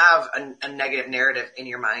can have a negative narrative in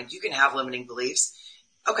your mind. You can have limiting beliefs.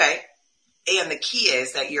 Okay. And the key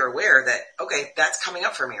is that you're aware that, okay, that's coming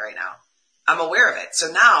up for me right now. I'm aware of it. So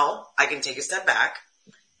now I can take a step back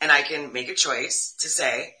and I can make a choice to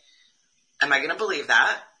say, am I going to believe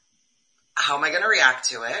that? How am I going to react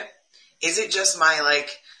to it? Is it just my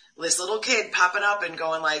this little kid popping up and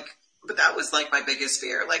going but that was my biggest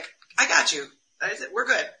fear. I got you. We're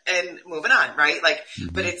good. And moving on, right?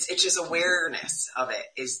 But it's just awareness of it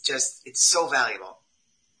is it's so valuable.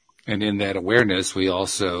 And in that awareness, we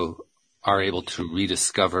also are able to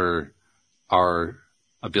rediscover our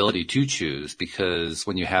ability to choose, because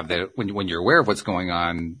when you have that, when you're aware of what's going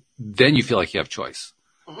on, then you feel like you have choice.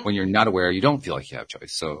 Mm-hmm. When you're not aware, you don't feel like you have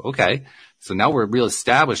choice. So, okay. So now we're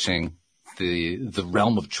reestablishing the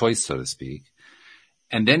realm of choice, so to speak.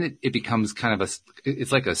 And then it becomes kind of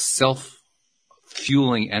it's like a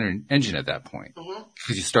self-fueling engine at that point. Mm-hmm.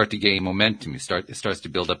 Because you start to gain momentum. It starts to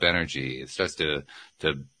build up energy. It starts to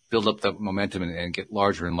build up the momentum and get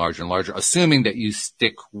larger and larger and larger, assuming that you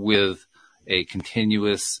stick with a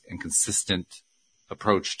continuous and consistent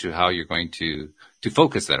approach to how you're going to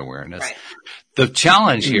focus that awareness. Right. The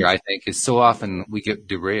challenge here, I think, is so often we get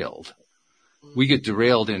derailed. We get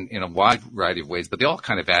derailed in a wide variety of ways, but they all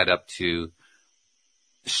kind of add up to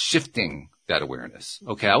shifting that awareness.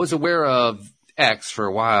 Okay, I was aware of X for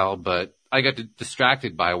a while, but I got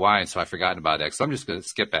distracted by Y, and so I've forgotten about X. So I'm just going to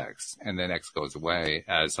skip X, and then X goes away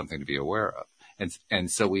as something to be aware of. And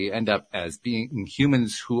so we end up as being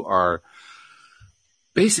humans who are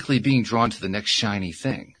basically being drawn to the next shiny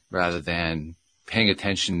thing rather than paying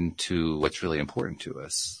attention to what's really important to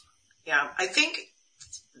us. Yeah, I think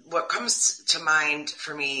what comes to mind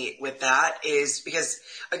for me with that is because,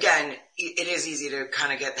 again, it is easy to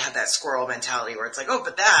kind of have that squirrel mentality where it's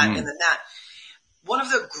but that and then that. One of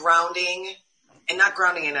the grounding, and not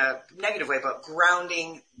grounding in a negative way, but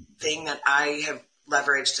grounding thing that I have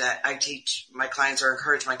leveraged that I teach my clients or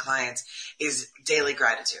encourage my clients is daily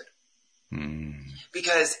gratitude.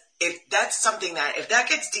 Because if that's something if that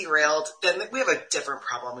gets derailed, then we have a different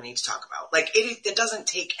problem we need to talk about. It doesn't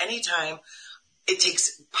take any time. It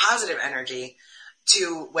takes positive energy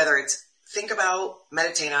to, whether it's think about,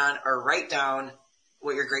 meditate on, or write down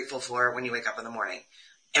what you're grateful for when you wake up in the morning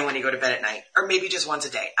and when you go to bed at night, or maybe just once a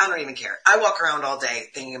day. I don't even care. I walk around all day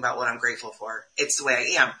thinking about what I'm grateful for. It's the way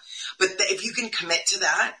I am. But if you can commit to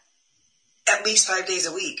that at least 5 days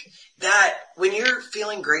a week, that when you're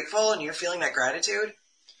feeling grateful and you're feeling that gratitude,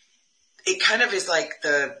 it kind of is I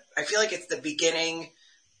feel like it's the beginning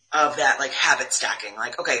of that habit stacking.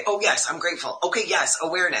 Okay, oh yes, I'm grateful. Okay, yes,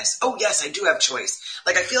 awareness. Oh yes, I do have choice.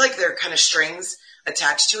 I feel like they're kind of strings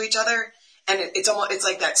attached to each other. And it's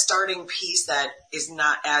like that starting piece that is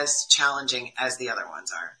not as challenging as the other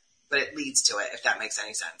ones are, but it leads to it, if that makes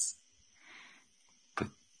any sense.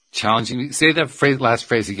 Challenging. Say that last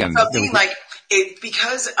phrase again. Something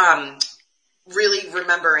because really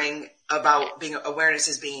remembering about being awareness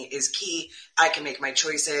is key. I can make my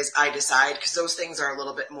choices. I decide, because those things are a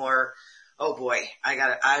little bit more, oh boy, I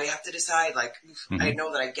have to decide. I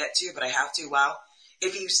know that I get to, but I have to. Wow.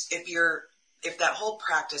 If that whole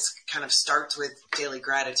practice kind of starts with daily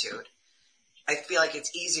gratitude, I feel like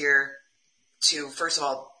it's easier to, first of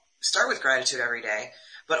all, start with gratitude every day,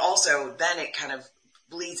 but also then it kind of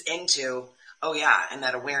bleeds into, oh yeah, and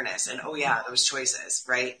that awareness, and oh yeah, those choices,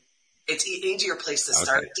 right? It's an easier place to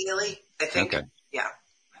start daily, I think. Okay. Yeah.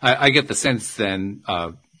 I get the sense then,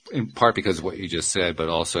 in part because of what you just said, but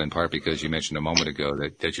also in part because you mentioned a moment ago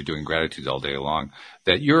that you're doing gratitude all day long,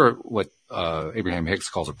 that you're what Abraham Hicks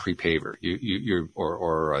calls a pre-paver,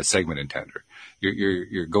 or a segment intender.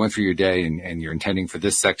 You're going through your day and you're intending for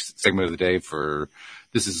this segment of the day for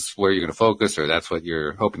this is where you're going to focus, or that's what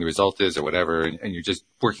you're hoping the result is, or whatever, and you're just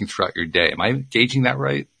working throughout your day. Am I gauging that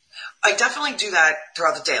right? I definitely do that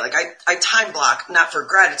throughout the day. I time block, not for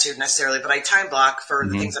gratitude necessarily, but I time block for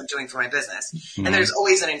the things I'm doing for my business. Mm-hmm. And there's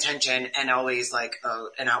always an intention and always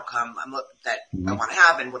an outcome that I want to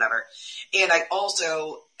have and whatever. And I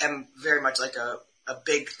also am very much a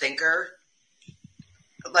big thinker,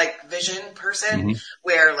 vision person,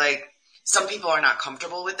 where some people are not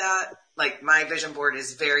comfortable with that. My vision board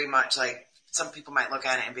is very much some people might look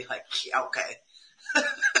at it and be like, yeah, okay.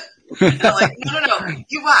 And I'm like, no,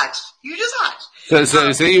 you watch. You just watch.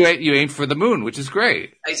 So you aim for the moon, which is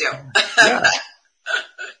great. I do. Yeah.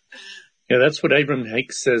 Yeah, that's what Abraham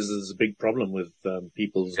Hicks says is a big problem with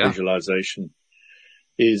people's visualization,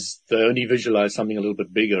 is they only visualize something a little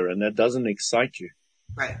bit bigger, and that doesn't excite you.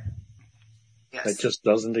 Right. Yes. That just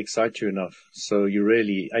doesn't excite you enough. So you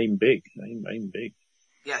really aim big. Aim big.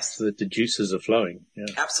 Yes. So that the juices are flowing. Yeah.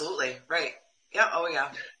 Absolutely. Right. Yeah. Oh,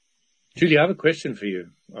 yeah. Julie, I have a question for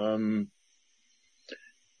you.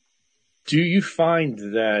 Do you find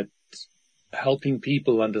that helping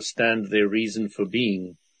people understand their reason for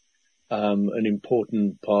being an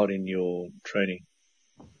important part in your training?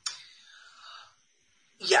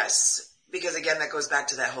 Yes, because again, that goes back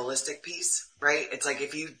to that holistic piece, right? It's like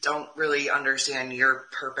if you don't really understand your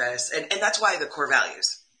purpose, and that's why the core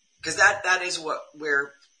values, because that is what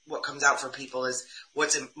comes out for people is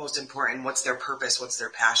what's most important, what's their purpose, what's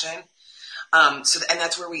their passion. And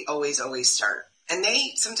that's where we always start. And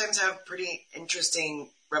they sometimes have pretty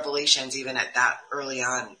interesting revelations even at that early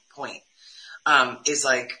on point. Is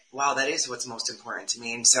like, wow, that is what's most important to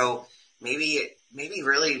me. And so maybe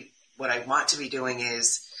really what I want to be doing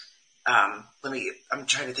is, I'm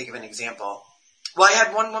trying to think of an example. Well, I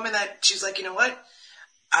had one woman that she's like, you know what?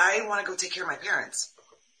 I want to go take care of my parents.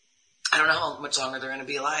 I don't know how much longer they're going to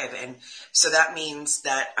be alive. And so that means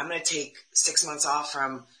that I'm going to take 6 months off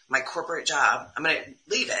from my corporate job. I'm going to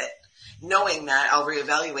leave it knowing that I'll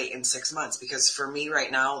reevaluate in 6 months, because for me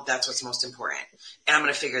right now, that's what's most important. And I'm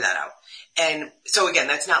going to figure that out. And so again,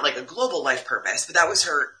 that's not like a global life purpose, but that was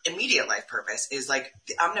her immediate life purpose, is like,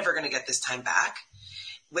 I'm never going to get this time back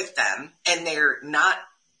with them, and they're not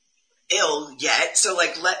ill yet. So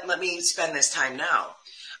like, let me spend this time now.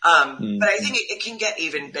 But I think it can get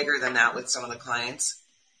even bigger than that with some of the clients.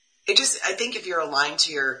 I think if you're aligned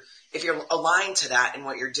to that and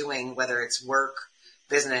what you're doing, whether it's work,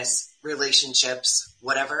 business, relationships,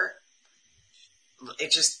 whatever,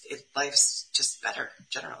 life's just better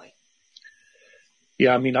generally.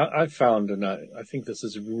 Yeah, I mean, I've found, and I think this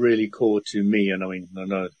is really core to me, and I mean, I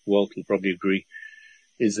know Walt will probably agree,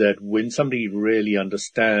 is that when somebody really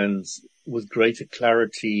understands with greater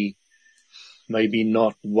clarity, maybe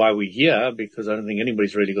not why we're here, because I don't think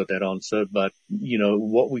anybody's really got that answer, but, you know,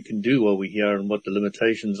 what we can do while we're here and what the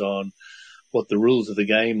limitations are, and what the rules of the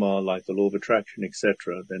game are, like the law of attraction,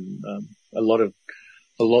 etc., then a lot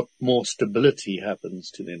more stability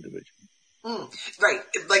happens to the individual. Right.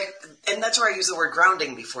 Like, and that's where I used the word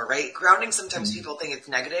grounding before, right? Grounding, sometimes people think it's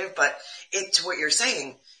negative, but to what you're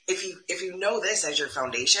saying, if you know this as your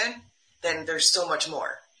foundation, then there's so much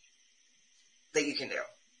more that you can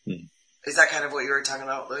do. Is that kind of what you were talking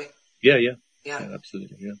about, Louis? Yeah,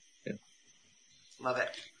 absolutely. Yeah. Love it.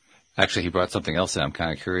 Actually, he brought something else that I'm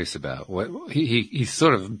kind of curious about. What he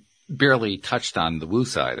sort of barely touched on the woo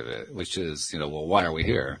side of it, which is, well, why are we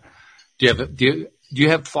here? Do you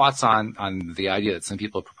have thoughts on the idea that some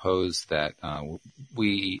people propose that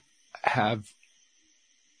we have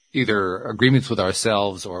either agreements with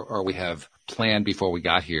ourselves or we have planned before we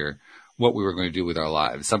got here what we were going to do with our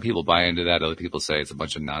lives? Some people buy into that. Other people say it's a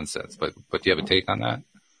bunch of nonsense. But do you have a take on that?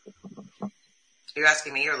 Are you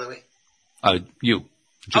asking me or Louis? You.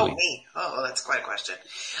 Julie. Oh, me. Oh, that's quite a question.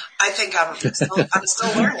 I think I'm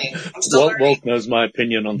still learning. Learning. Walt knows my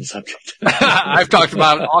opinion on the subject. I've talked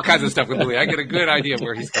about all kinds of stuff with Louis. I get a good idea of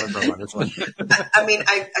where he's coming from on this one. I mean,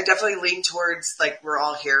 I definitely lean towards, like, we're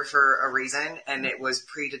all here for a reason, and it was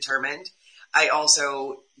predetermined. I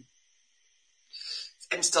also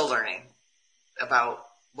am still learning about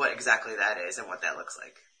what exactly that is and what that looks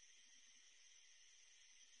like.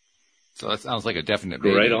 So that sounds like a definite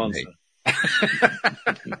great answer.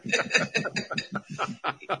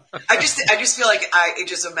 I just feel like it's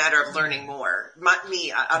just a matter of learning more.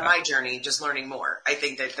 On my journey, just learning more. I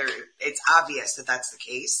think that it's obvious that that's the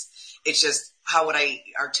case. It's just, how would I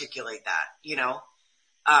articulate that?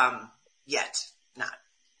 Yet not.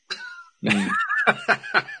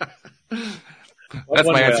 That's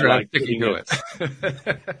my answer. I'm sticking to it.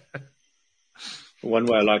 One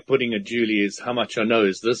way I like putting it, Julie, is how much I know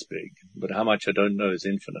is this big, but how much I don't know is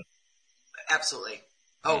infinite. Absolutely.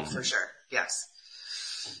 Oh, for sure. Yes.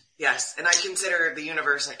 Yes. And I consider the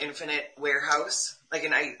universe an infinite warehouse. Like,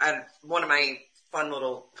 and I one of my fun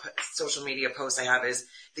little social media posts I have is,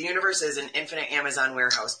 the universe is an infinite Amazon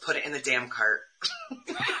warehouse. Put it in the damn cart.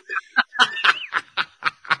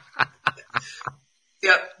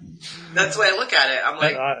 Yep. That's the way I look at it. I'm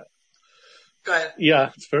like, go ahead.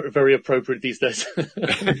 Yeah, it's very, very appropriate these days. Right?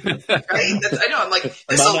 I know. I'm like,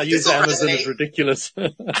 the amount I use Amazon is ridiculous.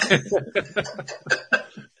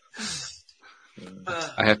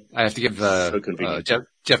 I have to give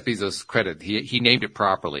Jeff Bezos credit. He named it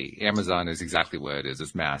properly. Amazon is exactly what it is.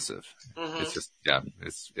 It's massive. Mm-hmm. It's just,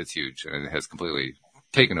 it's huge, and it has completely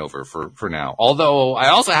taken over for now. Although I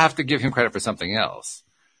also have to give him credit for something else.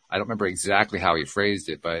 I don't remember exactly how he phrased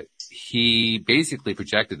it, but he basically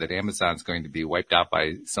projected that Amazon's going to be wiped out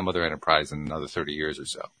by some other enterprise in another 30 years or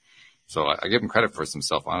so. So I give him credit for some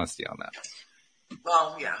self-honesty on that.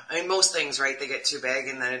 Well, yeah. I mean, most things, right? They get too big,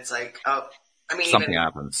 and then it's like, oh, I mean, something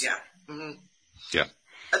happens. Yeah. Mm-hmm. Yeah.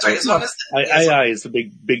 That's right. As long as AI is a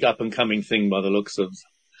big up and coming thing by the looks of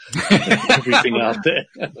everything out there.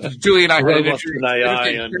 Julie and I robots and AI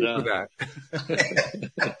and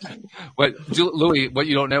Louis, what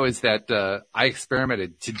you don't know is that I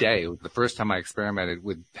experimented today. The first time I experimented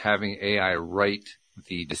with having AI write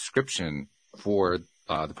the description for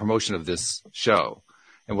the promotion of this show.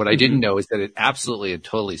 And what I didn't know is that it absolutely and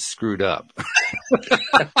totally screwed up.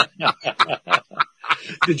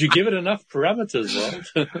 Did you give it enough parameters, Walt?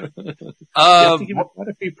 You have to give it quite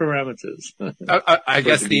a few parameters. I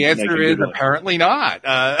guess the answer is apparently not.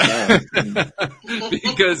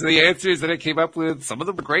 Because the answers that it came up with, some of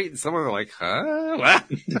them were great and some of them were like, huh? What?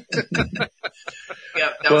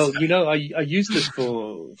 Well, I used it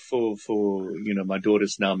for, my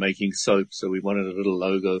daughter's now making soap, so we wanted a little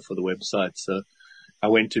logo for the website. So I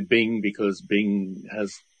went to Bing because Bing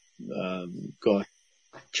has got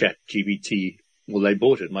ChatGPT. Well, they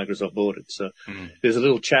bought it. Microsoft bought it. So there's a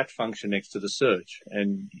little chat function next to the search,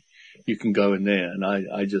 and you can go in there. And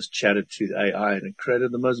I just chatted to the AI, and it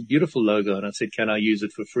created the most beautiful logo. And I said, can I use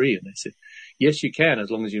it for free? And they said, yes, you can, as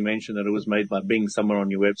long as you mention that it was made by Bing somewhere on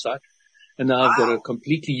your website. And now I've got a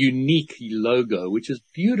completely unique logo, which is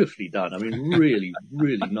beautifully done. I mean, really,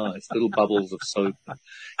 really nice. Little bubbles of soap.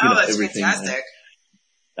 That's everything. fantastic.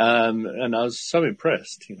 And I was so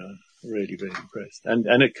impressed, really, really impressed.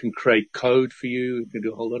 And it can create code for you. It can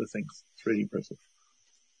do a whole lot of things. It's really impressive.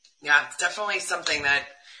 Yeah, it's definitely something that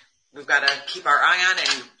we've got to keep our eye on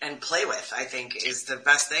and play with, I think, is the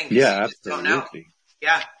best thing. Yeah, absolutely. Don't know.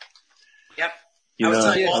 Yeah. Yep.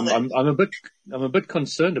 I'm a bit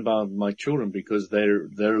concerned about my children because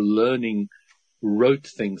they're learning rote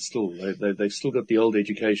things still. They've still got the old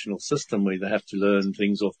educational system where they have to learn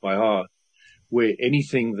things off by heart, where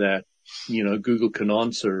anything that, Google can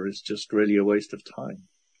answer is just really a waste of time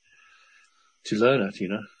to learn it,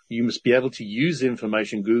 You must be able to use the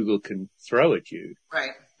information Google can throw at you.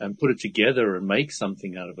 Right. And put it together and make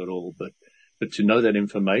something out of it all. But to know that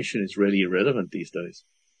information is really irrelevant these days.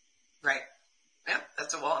 Right. Yeah,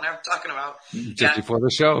 that's what Walt and I were talking about. Just before the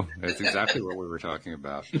show. That's exactly what we were talking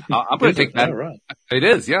about. I'm going to take that. Right. It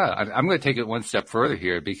is, yeah. I'm going to take it one step further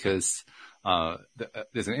here because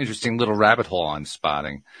there's an interesting little rabbit hole I'm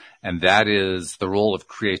spotting, and that is the role of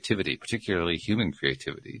creativity, particularly human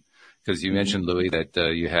creativity. Because you mentioned, Louis, that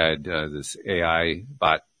you had this AI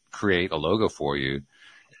bot create a logo for you.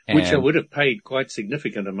 Which I would have paid quite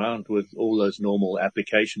significant amount with all those normal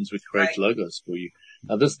applications which create logos for you.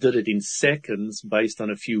 Now this did it in seconds based on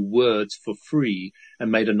a few words for free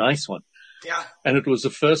and made a nice one. Yeah. And it was the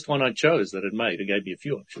first one I chose that it made. It gave me a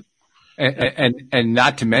few actually. And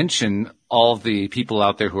not to mention all the people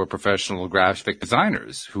out there who are professional graphic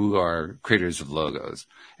designers who are creators of logos.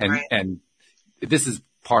 And this is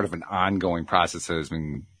part of an ongoing process that has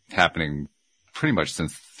been happening pretty much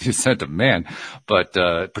since the ascent of man, but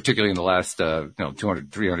particularly in the last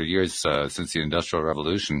 200, 300 years since the Industrial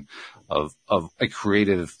Revolution of a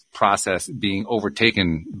creative process being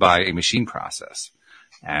overtaken by a machine process.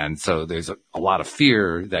 And so there's a lot of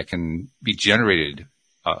fear that can be generated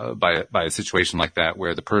by a situation like that,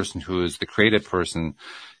 where the person who is the creative person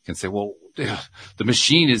can say, well, the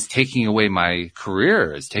machine is taking away my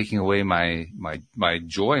career, is taking away my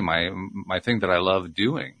joy, my thing that I love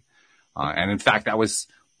doing. And in fact, that's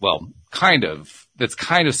kind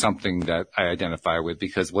of something that I identify with,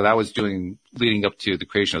 because what I was doing leading up to the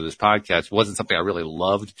creation of this podcast wasn't something I really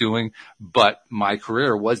loved doing, but my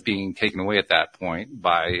career was being taken away at that point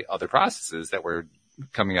by other processes that were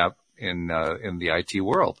coming up in the IT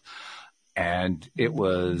world. And it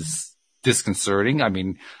was disconcerting. I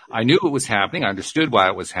mean, I knew it was happening. I understood why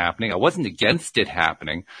it was happening. I wasn't against it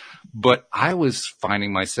happening, but I was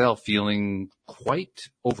finding myself feeling quite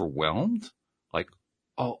overwhelmed. Like,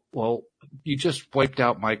 oh, well, you just wiped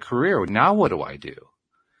out my career. Now what do I do?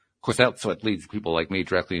 Of course, that's what leads people like me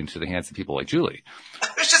directly into the hands of people like Julie. I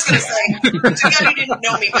was just going to say, too bad you didn't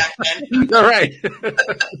know me back then. All right.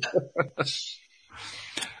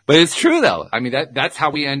 But it's true, though. I mean, that's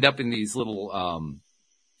how we end up in these little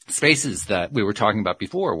spaces that we were talking about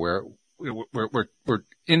before, where we're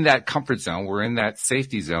in that comfort zone, we're in that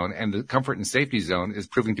safety zone, and the comfort and safety zone is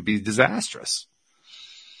proving to be disastrous.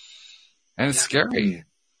 And it's scary.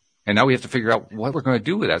 And now we have to figure out what we're going to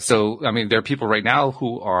do with that. So, I mean, there are people right now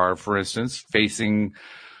who are, for instance, facing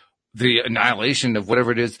the annihilation of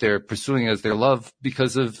whatever it is they're pursuing as their love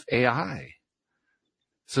because of AI.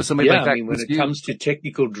 So somebody like that. I mean, when it comes to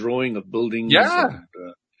technical drawing of buildings, and,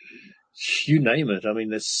 you name it. I mean,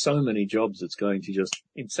 there's so many jobs that's going to just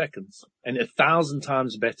in seconds and 1,000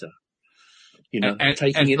 times better. You know,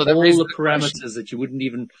 taking in all the parameters that you wouldn't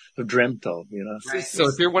even have dreamt of, you know. Right. So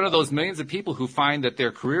if you're one of those millions of people who find that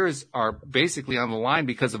their careers are basically on the line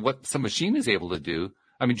because of what some machine is able to do,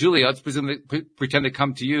 I mean, Julie, let's pretend they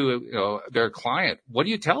come to you, you know, they're a client. What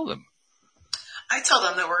do you tell them? I tell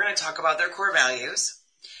them that we're going to talk about their core values.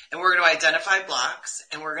 And we're going to identify blocks,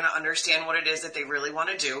 and we're going to understand what it is that they really want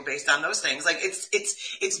to do based on those things. Like it's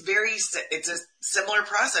a similar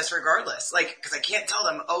process regardless. Like, cause I can't tell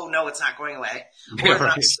them, oh no, it's not going away. Or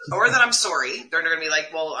that I'm sorry. They're going to be like,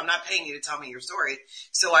 well, I'm not paying you to tell me your story.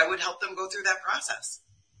 So I would help them go through that process.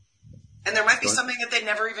 And there might be something that they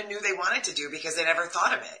never even knew they wanted to do because they never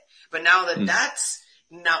thought of it. But now that that's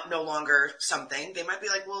no longer something, they might be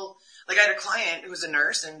like, well, like I had a client who was a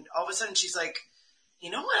nurse, and all of a sudden she's like, you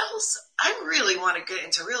know what else? I really want to get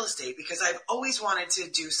into real estate because I've always wanted to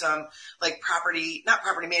do some like not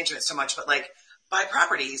property management so much, but like buy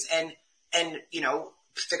properties and, you know,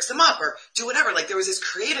 fix them up or do whatever. Like there was this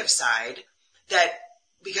creative side that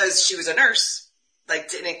because she was a nurse, like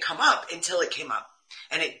didn't come up until it came up,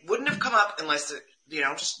 and it wouldn't have come up unless, you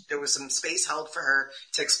know, just there was some space held for her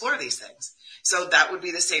to explore these things. So that would be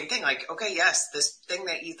the same thing. Like, okay, yes, this thing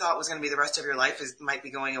that you thought was going to be the rest of your life might be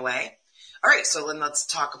going away. All right, so then let's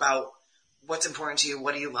talk about what's important to you.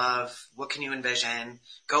 What do you love? What can you envision?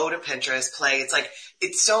 Go to Pinterest, play. It's like,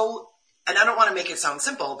 it's so, and I don't want to make it sound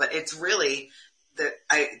simple, but it's really the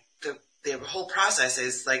whole process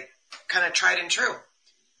is like kind of tried and true.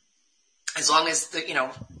 As long as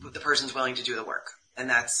the person's willing to do the work. And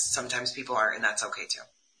that's, sometimes people are, and that's okay too.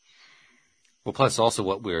 Well, plus also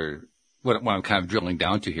what I'm kind of drilling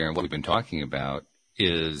down to here and what we've been talking about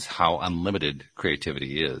is how unlimited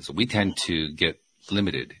creativity is. We tend to get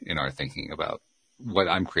limited in our thinking about what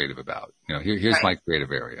I'm creative about. You know, here's my creative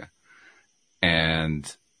area. And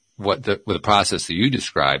what the process that you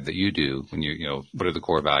described that you do when what are the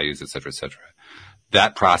core values, et cetera,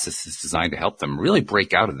 that process is designed to help them really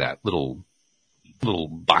break out of that little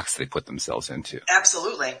box they put themselves into.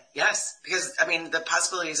 Absolutely. Yes. Because I mean, the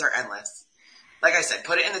possibilities are endless. Like I said,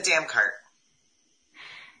 put it in the damn cart.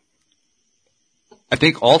 I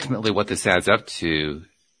think ultimately what this adds up to,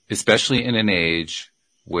 especially in an age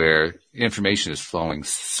where information is flowing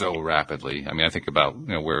so rapidly. I mean, I think about,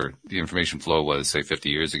 where the information flow was, say, 50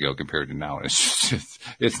 years ago compared to now.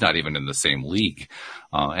 It's not even in the same league.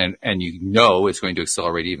 And it's going to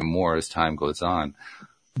accelerate even more as time goes on.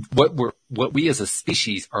 What we as a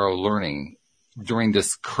species are learning during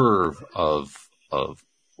this curve of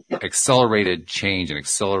accelerated change and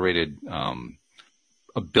accelerated,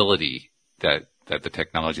 ability that the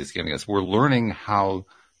technology is giving us, we're learning how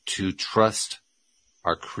to trust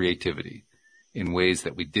our creativity in ways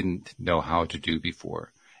that we didn't know how to do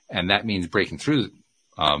before. And that means breaking through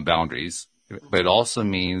boundaries, but it also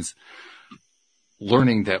means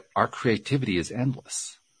learning that our creativity is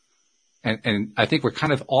endless. And I think we're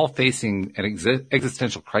kind of all facing an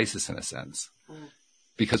existential crisis in a sense,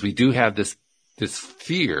 because we do have this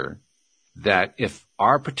fear that if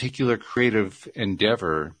our particular creative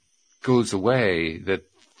endeavor goes away,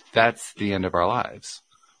 that's the end of our lives.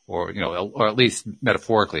 Or at least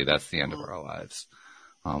metaphorically, that's the end of our lives.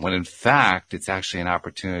 When in fact, it's actually an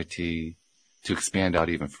opportunity to expand out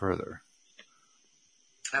even further.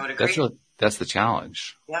 I would agree. That's the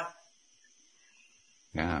challenge. Yeah.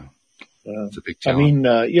 Yeah. It's a big challenge.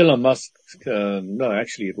 I mean, Elon Musk, no,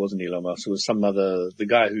 actually it wasn't Elon Musk. It was the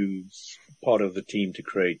guy who's part of the team to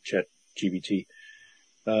create ChatGPT,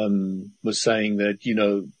 was saying that,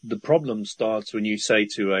 the problem starts when you say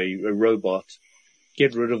to a robot,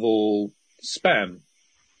 get rid of all spam.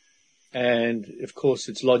 And of course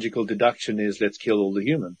its logical deduction is let's kill all the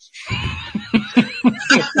humans.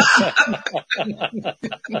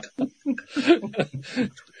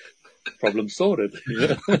 Problem sorted.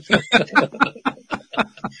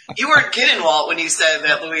 You weren't kidding, Walt, when you said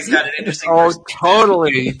that Louis got an interesting person.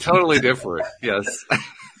 Totally different. Yes.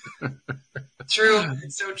 True.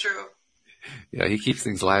 It's so true. Yeah, he keeps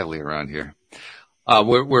things lively around here.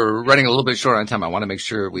 We're running a little bit short on time. I want to make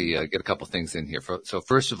sure we get a couple things in here. So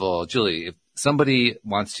first of all, Julie, if somebody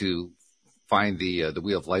wants to find the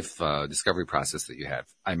Wheel of Life discovery process that you have,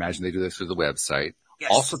 I imagine they do this through the website. Yes.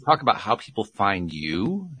 Also talk about how people find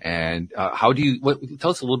you and tell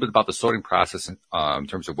us a little bit about the sorting process in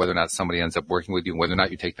terms of whether or not somebody ends up working with you and whether or not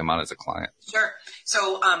you take them on as a client. Sure.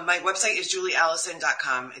 So my website is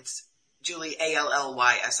julieallyson.com. It's Julie,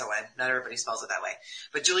 Allyson. Not everybody spells it that way,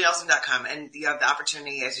 but julieallyson.com. And you have the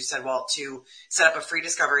opportunity, as you said, Walt, to set up a free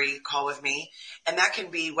discovery call with me. And that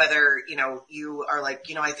can be whether, you are like,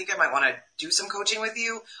 I think I might want to do some coaching with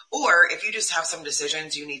you, or if you just have some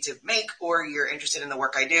decisions you need to make, or you're interested in the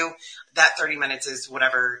work I do, that 30 minutes is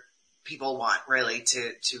whatever people want really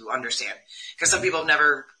to understand. Because some people have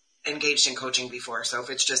never engaged in coaching before. So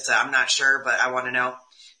if it's just, I'm not sure, but I want to know,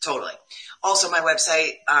 totally. Also, my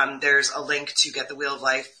website, there's a link to get the Wheel of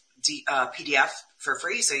Life PDF for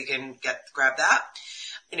free, so you can grab that.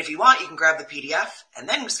 And if you want, you can grab the PDF and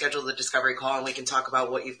then schedule the discovery call, and we can talk about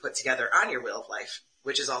what you've put together on your Wheel of Life,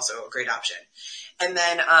 which is also a great option. And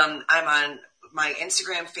then I'm on my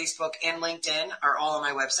Instagram, Facebook, and LinkedIn are all on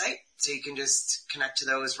my website, so you can just connect to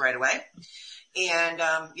those right away. And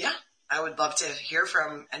I would love to hear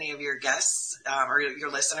from any of your guests or your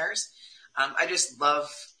listeners. I just love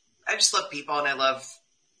people, and I love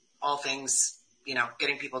all things,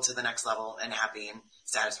 getting people to the next level and happy and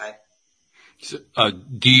satisfied. So,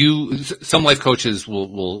 some life coaches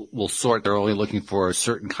will sort, they're only looking for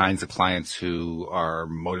certain kinds of clients who are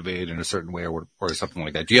motivated in a certain way or something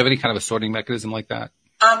like that. Do you have any kind of a sorting mechanism like that?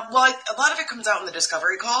 A lot of it comes out in the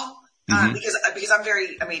discovery call, because I'm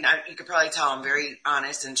very, you could probably tell I'm very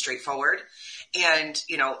honest and straightforward. And,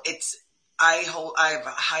 I have a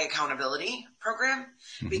high accountability program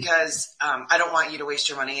because I don't want you to waste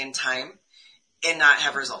your money and time and not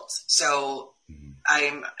have results. So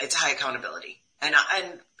it's high accountability, and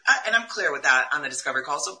I'm clear with that on the discovery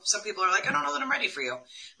call. So some people are like, I don't know that I'm ready for you.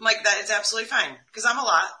 I'm like, that is absolutely fine, because I'm a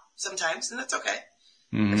lot sometimes, and that's okay.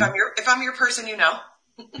 If I'm your person,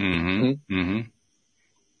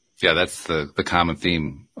 Yeah, that's the common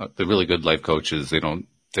theme. The really good life coaches, they don't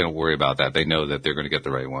worry about that. They know that they're going to get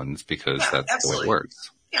the right ones because that's absolutely the way it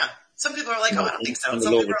works. Yeah. Some people are like, I don't think so. And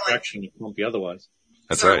Some the law of people are attraction, it can't be otherwise.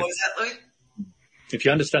 That's sorry, right. What was that, Louis? If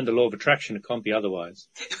you understand the law of attraction, it can't be otherwise.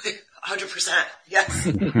 100%. Yes.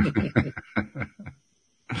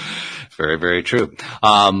 Very, very true.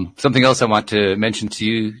 Something else I want to mention to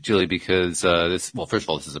you, Julie, because first of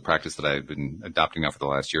all, this is a practice that I've been adopting now for the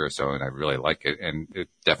last year or so, and I really like it, and it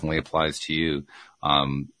definitely applies to you.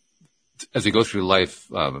 As we go through life,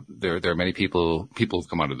 there are many people who've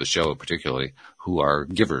come onto the show particularly who are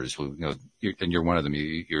givers, and you're one of them.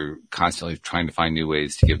 You're constantly trying to find new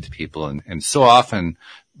ways to give to people. And so often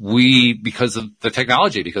because of the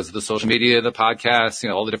technology, because of the social media, the podcasts,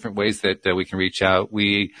 all the different ways that we can reach out,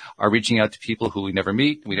 we are reaching out to people who we never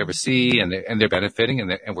meet, we never see, and they're benefiting,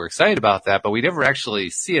 and we're excited about that, but we never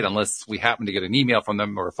actually see it unless we happen to get an email from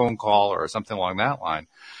them or a phone call or something along that line.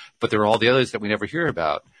 But there are all the others that we never hear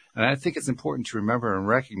about. And I think it's important to remember and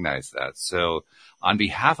recognize that. So on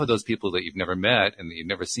behalf of those people that you've never met and that you've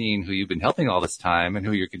never seen, who you've been helping all this time and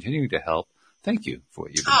who you're continuing to help, thank you for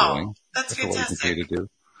what you've been doing. That's fantastic. What we continue to do.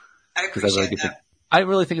 I appreciate that. I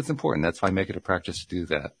really think it's important. That's why I make it a practice to do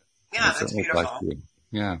that. Yeah, that's beautiful.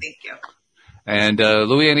 Yeah. Thank you. And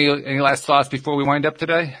Louis, any last thoughts before we wind up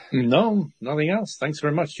today? No, nothing else. Thanks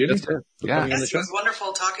very much, Julie. It was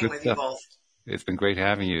wonderful talking with you both. It's been great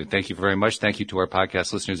having you. Thank you very much. Thank you to our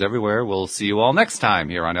podcast listeners everywhere. We'll see you all next time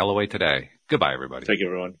here on LOA Today. Goodbye, everybody. Thank you,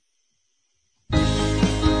 everyone.